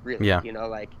happen. Really, Yeah.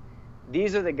 like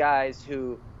these are the guys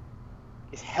who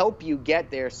help you get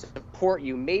there, support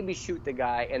you, maybe shoot the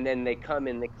guy, and then they come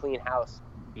and they clean house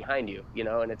behind you.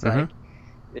 And it's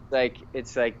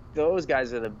Mm-hmm. like those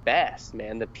guys are the best,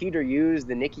 man. The Peter Hughes,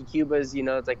 the Nicky Cubas,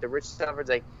 it's like the Rich Stuffords,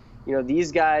 like,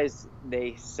 these guys,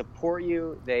 they support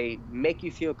you, they make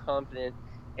you feel confident,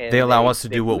 They and allow they us to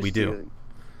they do what we boost do. you.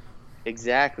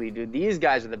 Exactly, dude. These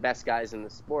guys are the best guys in the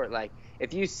sport. Like,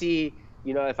 if you see,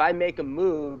 if I make a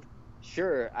move,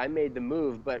 sure, I made the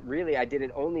move, but really I did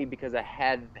it only because I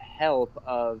had the help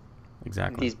of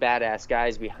Exactly. these badass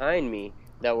guys behind me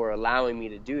that were allowing me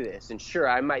to do this. And sure,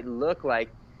 I might look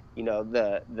like,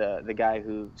 the guy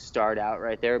who starred out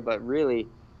right there, but really,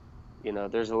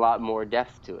 there's a lot more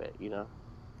depth to it.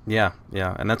 Yeah,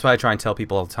 yeah, and that's why I try and tell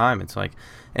people all the time. It's like,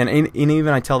 and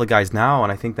even I tell the guys now,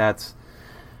 and I think that's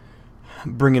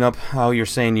bringing up how you're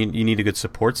saying you need a good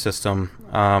support system.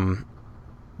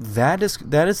 That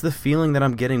is the feeling that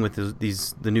I'm getting with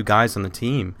the new guys on the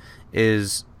team.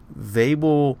 Is they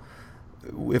will,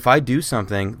 if I do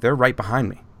something, they're right behind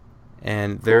me,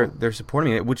 and Cool. they're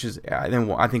supporting it, which is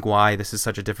I think why this is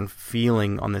such a different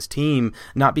feeling on this team.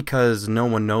 Not because no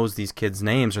one knows these kids'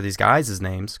 names or these guys'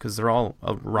 names, because they're all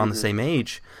around the Mm-hmm. same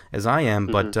age as I am,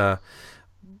 Mm-hmm.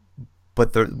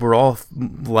 but we're all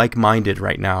like-minded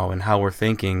right now in how we're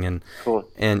thinking, Cool.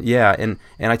 and yeah, and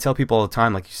I tell people all the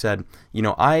time, like you said,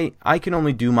 I can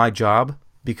only do my job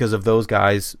because of those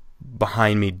guys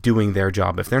behind me doing their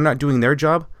job. If they're not doing their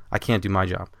job, I can't do my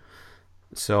job.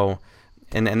 So,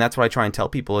 and that's what I try and tell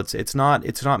people. It's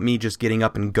not me just getting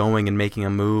up and going and making a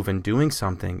move and doing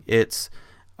something. It's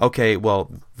okay.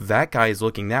 Well, that guy is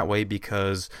looking that way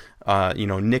because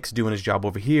Nick's doing his job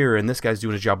over here, and this guy's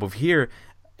doing his job over here,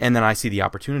 and then I see the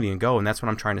opportunity and go. And that's what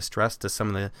I'm trying to stress to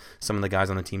some of the guys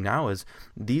on the team now is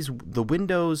the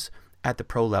windows at the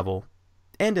pro level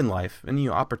and in life and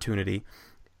opportunity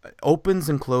opens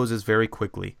and closes very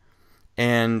quickly.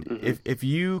 And Mm-hmm. if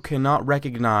you cannot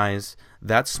recognize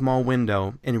that small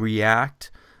window and react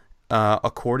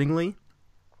accordingly,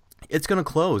 it's going to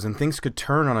close and things could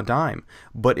turn on a dime.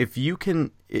 But if you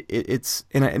can,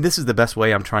 and this is the best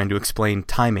way I'm trying to explain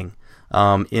timing,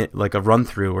 like a run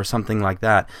through or something like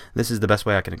that. This is the best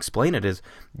way I can explain it: is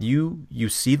you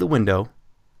see the window,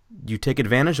 you take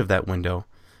advantage of that window,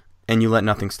 and you let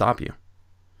nothing stop you.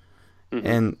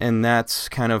 Mm-hmm. And that's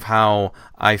kind of how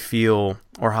I feel,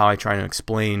 or how I try to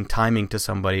explain timing to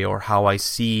somebody, or how I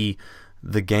see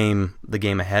the game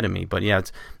ahead of me. But yeah,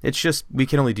 it's just we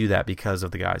can only do that because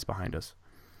of the guys behind us.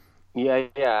 Yeah,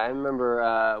 yeah. I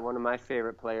remember one of my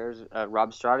favorite players,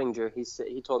 Rob Strodinger.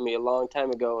 He told me a long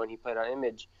time ago when he played on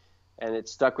Image, and it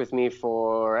stuck with me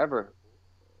forever,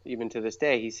 even to this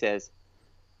day. He says,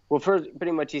 well, first,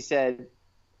 pretty much he said,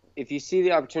 if you see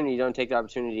the opportunity, you don't take the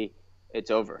opportunity,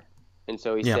 it's over. And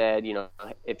so he Yeah. said,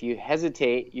 if you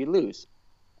hesitate, you lose.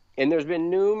 And there's been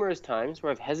numerous times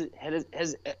where I've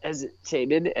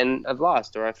hesitated and I've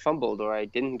lost, or I fumbled, or I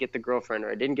didn't get the girlfriend,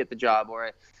 or I didn't get the job, or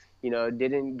I,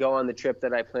 didn't go on the trip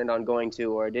that I planned on going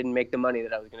to, or I didn't make the money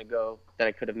that I was going to go that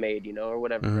I could have made, or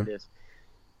whatever Mm-hmm. it is.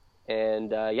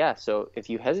 And yeah, so if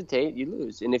you hesitate, you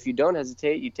lose. And if you don't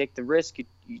hesitate, you take the risk.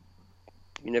 You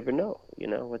never know,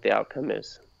 what the outcome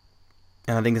is.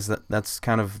 And I think that's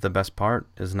kind of the best part,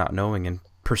 is not knowing and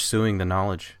pursuing the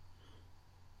knowledge,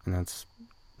 and that's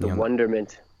The you know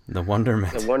wonderment. the The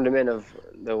wonderment.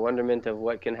 wonderment of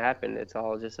what can happen. It's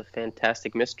all just a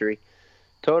fantastic mystery.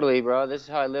 Totally, bro. This is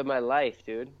how I live my life,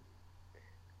 dude.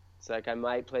 It's like I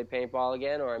might play paintball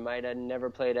again, or I might have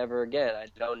never played ever again. I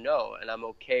don't know, and I'm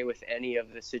okay with any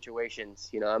of the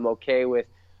situations. I'm okay with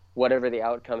whatever the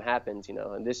outcome happens.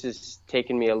 And this has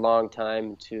taken me a long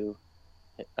time to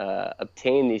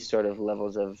obtain these sort of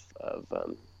levels of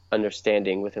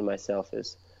understanding within myself.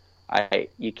 Is I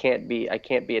can't be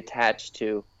attached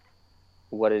to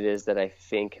what it is that I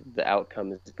think the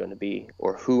outcome is going to be,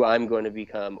 or who I'm going to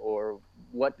become, or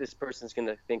what this person's going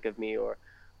to think of me, or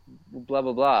blah,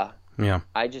 blah, blah. Yeah.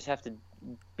 I just have to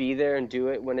be there and do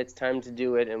it when it's time to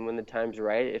do it. And when the time's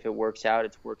right, if it works out,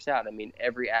 it works out. I mean,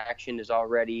 every action is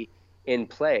already in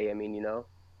play. I mean,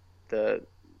 the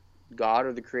God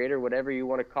or the creator, whatever you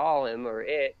want to call him or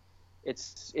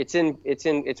it's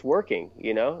working,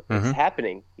 it's Mm-hmm.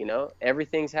 happening,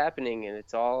 everything's happening, and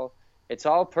it's all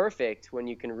perfect when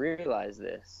you can realize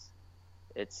this.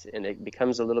 And it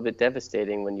becomes a little bit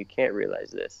devastating when you can't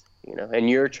realize this, and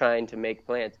you're trying to make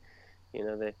plans.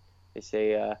 They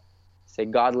say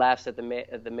God laughs at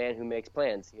the man who makes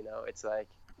plans. It's like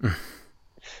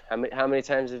how many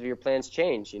times have your plans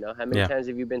changed? How many Yeah. times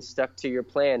have you been stuck to your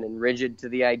plan and rigid to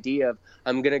the idea of,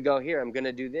 I'm gonna go here, I'm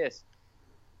gonna do this?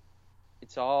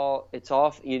 It's all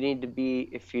you need to be.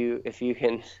 If you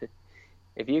can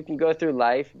if you can go through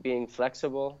life being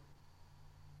flexible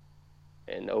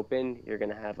and open, you're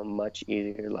gonna have a much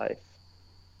easier life.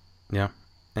 Yeah.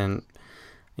 And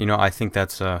I think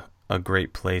that's a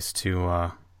great place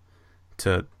to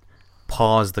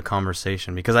pause the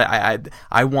conversation, because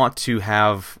I want to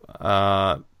have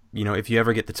if you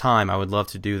ever get the time, I would love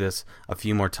to do this a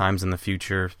few more times in the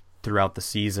future throughout the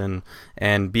season,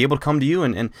 and be able to come to you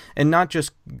and not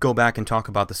just go back and talk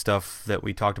about the stuff that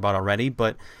we talked about already,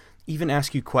 but even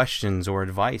ask you questions or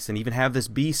advice, and even have this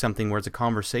be something where it's a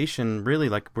conversation, really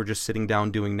like we're just sitting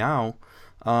down doing now.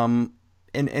 And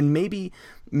maybe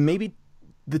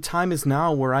the time is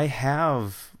now where I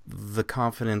have the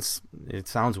confidence, it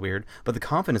sounds weird, but the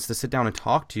confidence to sit down and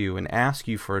talk to you and ask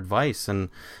you for advice,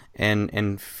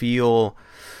 and feel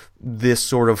this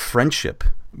sort of friendship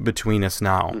between us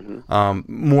now,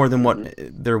 more than what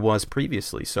there was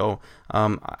previously. So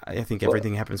I think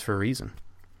everything happens for a reason.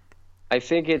 I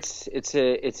think it's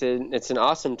an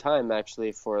awesome time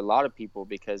actually for a lot of people,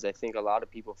 because I think a lot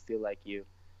of people feel like you,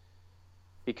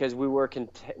 because we were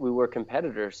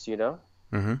competitors,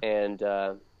 Mm-hmm. and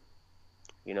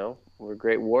we're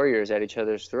great warriors at each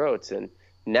other's throats, and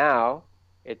now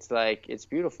it's like it's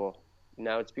beautiful.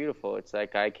 Now it's beautiful. It's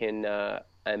like I'm to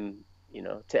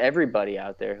everybody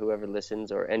out there, whoever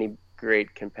listens, or any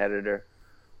great competitor,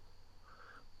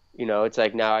 it's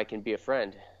like now I can be a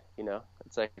friend.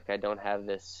 It's like I don't have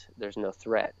this. There's no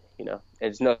threat.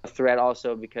 It's no threat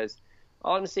also because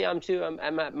honestly,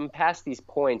 I'm past these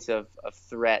points of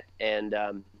threat and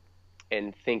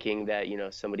thinking that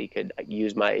somebody could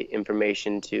use my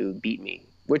information to beat me,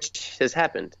 which has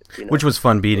happened. Which was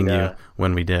fun beating and, you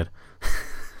when we did.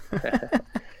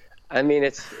 I mean,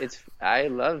 it's I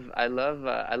love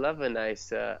a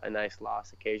nice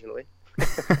loss occasionally.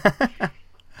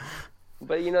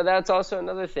 But that's also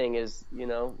another thing is,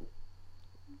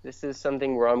 this is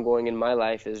something where I'm going in my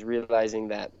life, is realizing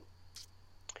that,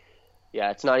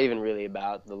 yeah, it's not even really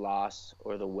about the loss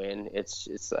or the win.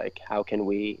 It's like, how can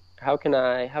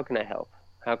I help?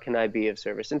 How can I be of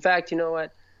service? In fact, you know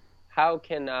what? How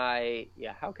can I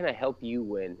help you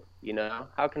win?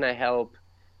 How can I help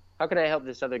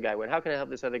this other guy win? How can I help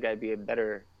this other guy be a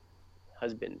better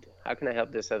husband? How can I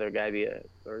help this other guy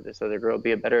or this other girl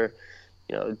be a better,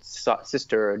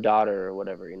 sister or daughter or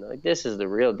whatever, like this is the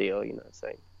real deal, it's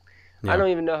like, Yeah. I don't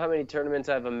even know how many tournaments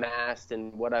I've amassed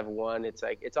and what I've won. It's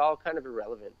like, it's all kind of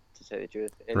irrelevant, to say the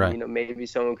truth. And, Right. Maybe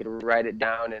someone could write it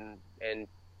down and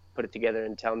put it together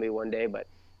and tell me one day, but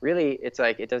really it's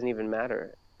like, it doesn't even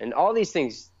matter. And all these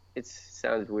things, it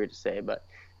sounds weird to say, but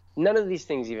none of these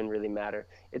things even really matter.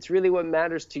 It's really what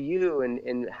matters to you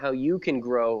and how you can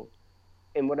grow.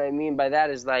 And what I mean by that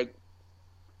is, like,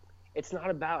 it's not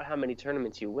about how many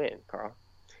tournaments you win, Carl.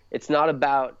 It's not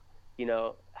about,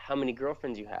 how many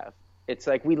girlfriends you have. It's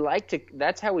like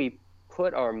that's how we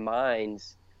put our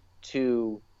minds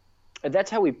to, that's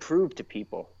how we prove to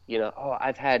people, oh,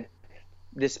 I've had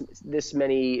this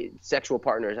many sexual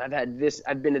partners.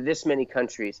 I've been to this many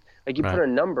countries. Like, you Right. put a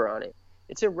number on it.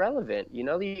 It's irrelevant.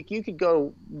 You could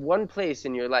go one place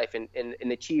in your life and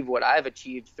achieve what I've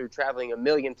achieved through traveling a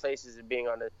million places and being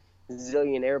on a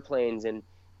zillion airplanes, and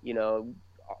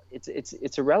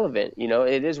it's irrelevant.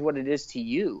 It is what it is to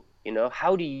you.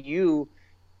 How do you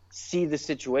see the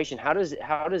situation? How does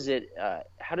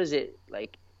it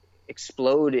like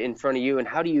explode in front of you, and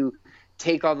how do you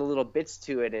take all the little bits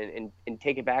to it and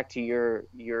take it back to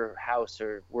your house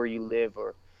or where you live,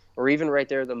 or even right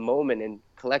there at the moment, and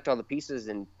collect all the pieces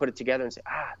and put it together and say,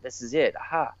 this is it.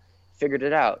 Aha, figured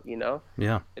it out.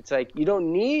 Yeah. It's like, you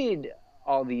don't need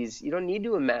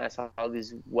to amass all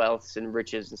these wealths and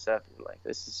riches and stuff. Like,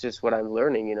 this is just what I'm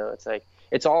learning. It's like,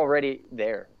 it's already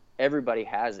there. Everybody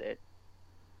has it.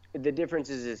 The difference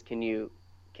is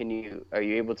are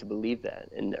you able to believe that?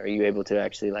 And are you able to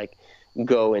actually, like,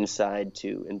 go inside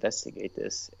to investigate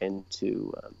this and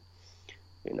to,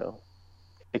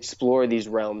 explore these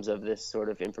realms of this sort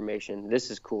of information?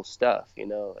 This is cool stuff,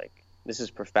 like, this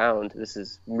is profound. This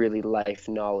is really life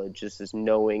knowledge. This is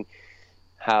knowing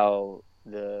how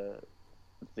the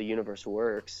universe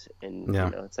works. And,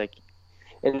 Yeah. it's like,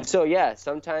 and so, yeah,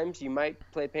 sometimes you might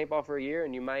play paintball for a year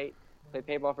and you might play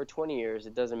paintball for 20 years.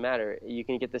 It doesn't matter. You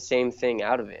can get the same thing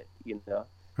out of it,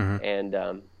 Mm-hmm.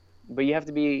 and, but you have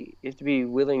to be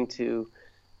willing to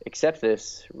accept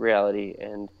this reality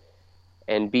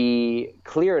and be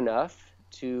clear enough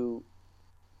to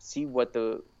see what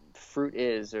the fruit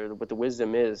is, or what the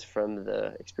wisdom is from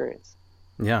the experience.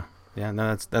 Yeah. Yeah,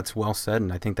 no, that's well said,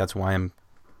 and I think that's why I'm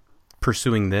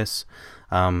pursuing this,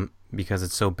 because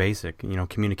it's so basic.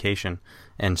 Communication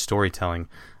and storytelling.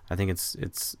 I think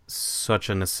it's such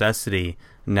a necessity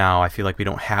now. I feel like we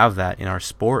don't have that in our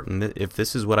sport, and if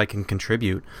this is what I can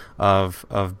contribute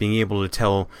of being able to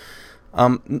tell,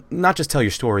 not just tell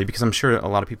your story, because I'm sure a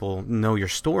lot of people know your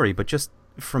story, but just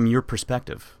from your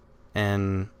perspective,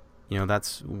 and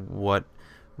that's what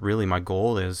really my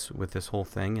goal is with this whole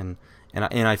thing, and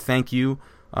I thank you.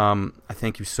 I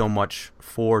thank you so much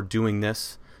for doing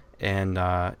this, and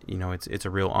it's a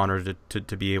real honor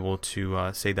to be able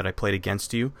to say that I played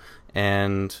against you,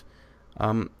 and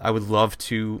I would love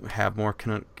to have more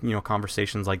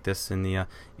conversations like this in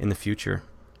the future.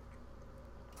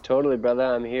 Totally, brother.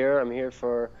 I'm here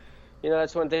for,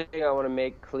 that's one thing I want to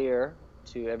make clear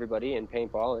to everybody in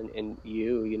paintball and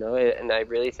you, and I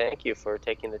really thank you for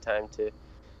taking the time to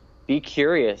be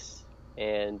curious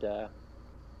and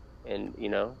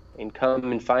and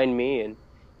come and find me and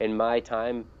in my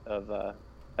time of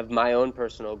my own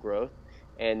personal growth,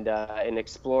 and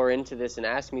explore into this and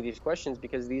ask me these questions,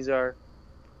 because these are,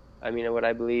 what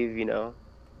I believe,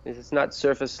 this is not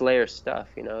surface layer stuff.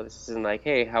 This isn't like,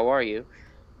 hey, how are you?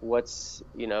 This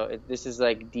is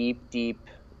like deep,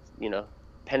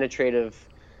 penetrative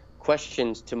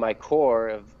questions to my core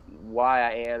of why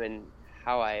I am and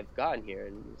how I have gotten here.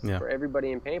 And for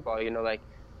everybody in paintball, like,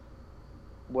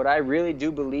 what I really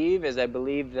do believe is I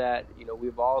believe that,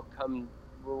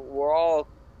 we're all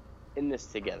in this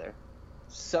together.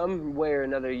 Some way or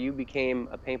another, you became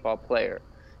a paintball player,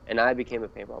 and I became a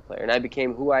paintball player, and I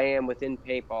became who I am within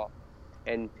paintball.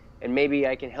 And maybe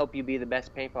I can help you be the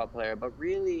best paintball player, but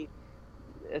really,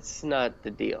 it's not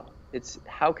the deal. It's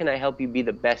how can I help you be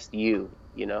the best you,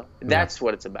 That's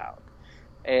what it's about.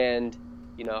 And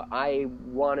I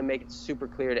want to make it super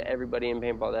clear to everybody in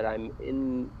paintball that I'm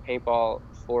in paintball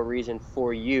for a reason,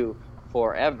 for you,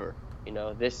 forever.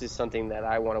 This is something that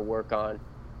I want to work on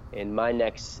in my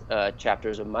next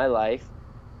chapters of my life.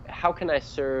 How can I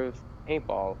serve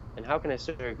paintball, and how can I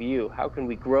serve you? How can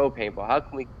we grow paintball? How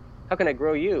can I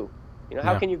grow you?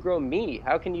 How can you grow me?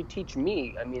 How can you teach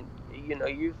me?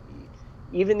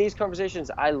 Even these conversations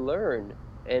I learn,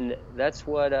 and that's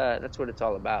what it's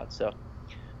all about. So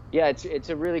yeah, it's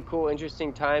a really cool,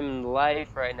 interesting time in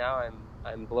life right now.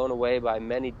 I'm blown away by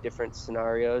many different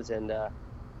scenarios, and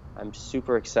I'm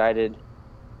super excited.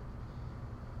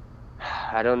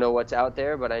 I don't know what's out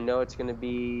there, but I know it's gonna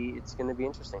be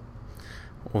interesting.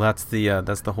 Well, that's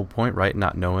the whole point, right?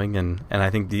 Not knowing, and I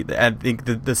think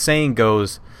the saying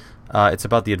goes, it's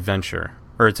about the adventure,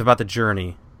 or it's about the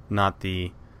journey, not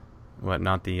the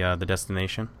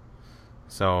destination.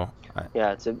 So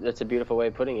that's a beautiful way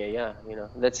of putting it. Yeah,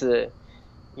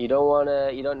 you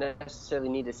don't necessarily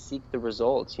need to seek the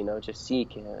results. Just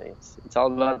seek. It's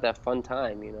all about that fun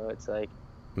time. It's like,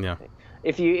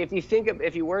 if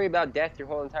you worry about death your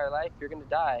whole entire life, you're gonna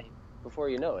die before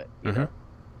you know it. You know,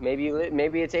 maybe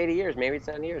it's 80 years, maybe it's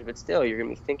 90 years, but still you're gonna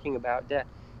be thinking about death.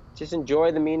 Just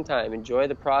enjoy the meantime, enjoy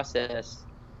the process,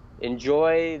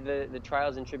 enjoy the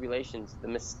trials and tribulations, the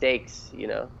mistakes.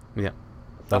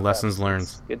 The lessons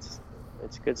learned. It's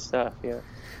good stuff. Yeah.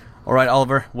 All right,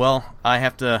 Oliver. Well, I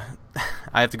have to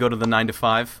go to the 9 to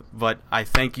 5, but I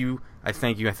thank you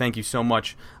so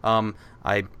much.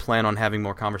 I plan on having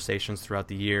more conversations throughout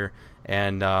the year,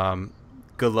 and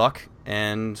good luck,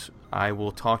 and I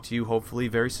will talk to you hopefully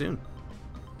very soon.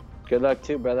 Good luck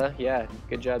too, brother. Yeah,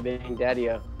 good job being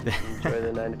daddy-o. Enjoy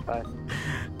the 9 to 5.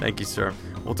 Thank you, sir.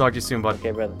 We'll talk to you soon, bud.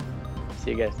 Okay, brother.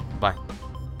 See you guys. Bye.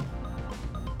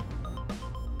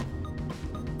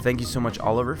 Thank you so much,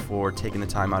 Oliver, for taking the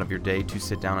time out of your day to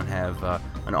sit down and have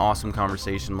an awesome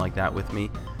conversation like that with me.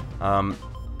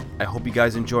 I hope you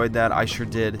guys enjoyed that. I sure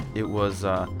did. It was,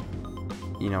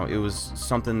 it was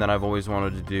something that I've always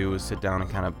wanted to do, is sit down and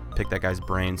kind of pick that guy's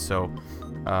brain. So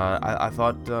I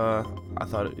thought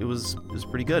it was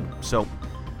pretty good. So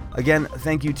again,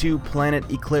 thank you to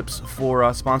Planet Eclipse for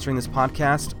sponsoring this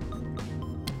podcast.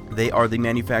 They are the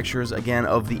manufacturers, again,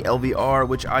 of the LVR,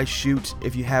 which I shoot.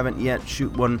 If you haven't yet,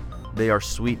 shoot one. They are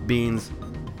sweet beans.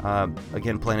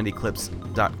 Again,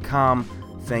 planeteclipse.com.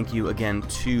 Thank you again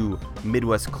to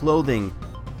Midwest Clothing,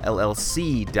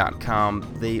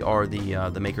 LLC.com. They are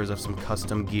the makers of some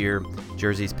custom gear,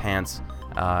 jerseys, pants,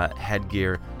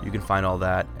 headgear. You can find all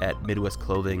that at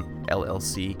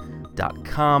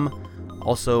MidwestClothingLLC.com.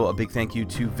 Also, a big thank you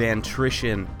to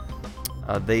Vantrition.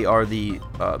 They are the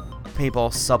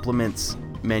paintball supplements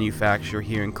manufacturer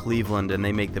here in Cleveland, and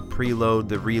they make the preload,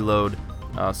 the reload,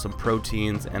 some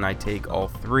proteins, and I take all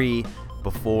three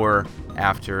before,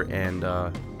 after, and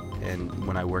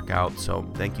when I work out. So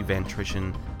thank you,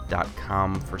 Vantrition,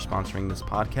 paintball.com for sponsoring this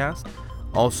podcast.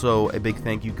 Also, a big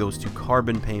thank you goes to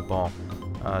Carbon Paintball.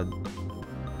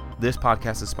 This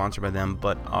podcast is sponsored by them,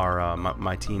 but our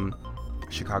my team,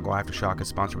 Chicago Aftershock, is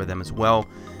sponsored by them as well,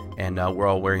 and we're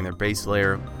all wearing their base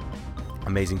layer.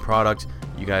 Amazing product.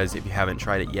 You guys, if you haven't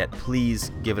tried it yet,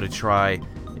 please give it a try.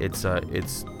 It's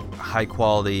high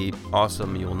quality,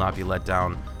 awesome. You will not be let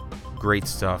down. Great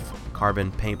stuff.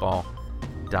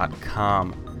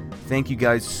 CarbonPaintball.com. Thank you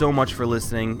guys so much for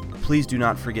listening. Please do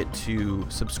not forget to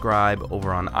subscribe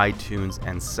over on iTunes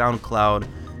and SoundCloud,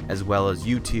 as well as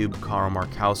YouTube, Carl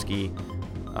Markowski.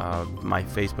 My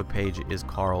Facebook page is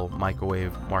Carl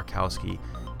Microwave Markowski,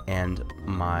 and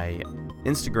my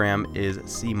Instagram is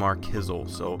cmarkhizzle.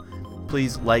 So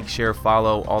please like, share,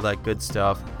 follow, all that good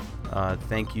stuff.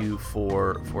 Thank you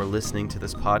for listening to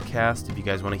this podcast. If you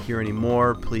guys want to hear any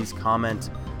more, please comment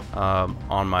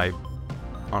on my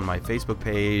Facebook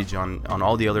page, on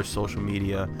all the other social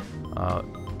media,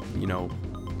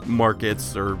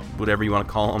 markets, or whatever you want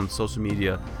to call them, social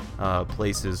media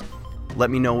places. Let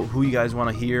me know who you guys want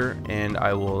to hear, and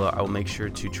I will make sure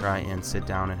to try and sit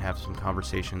down and have some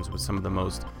conversations with some of the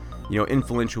most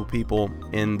influential people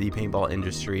in the paintball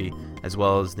industry, as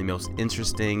well as the most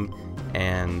interesting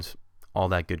and all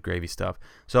that good gravy stuff.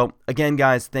 So again,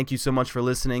 guys, thank you so much for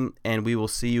listening, and we will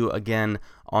see you again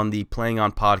on the Playing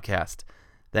On podcast.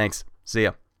 Thanks. See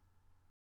ya.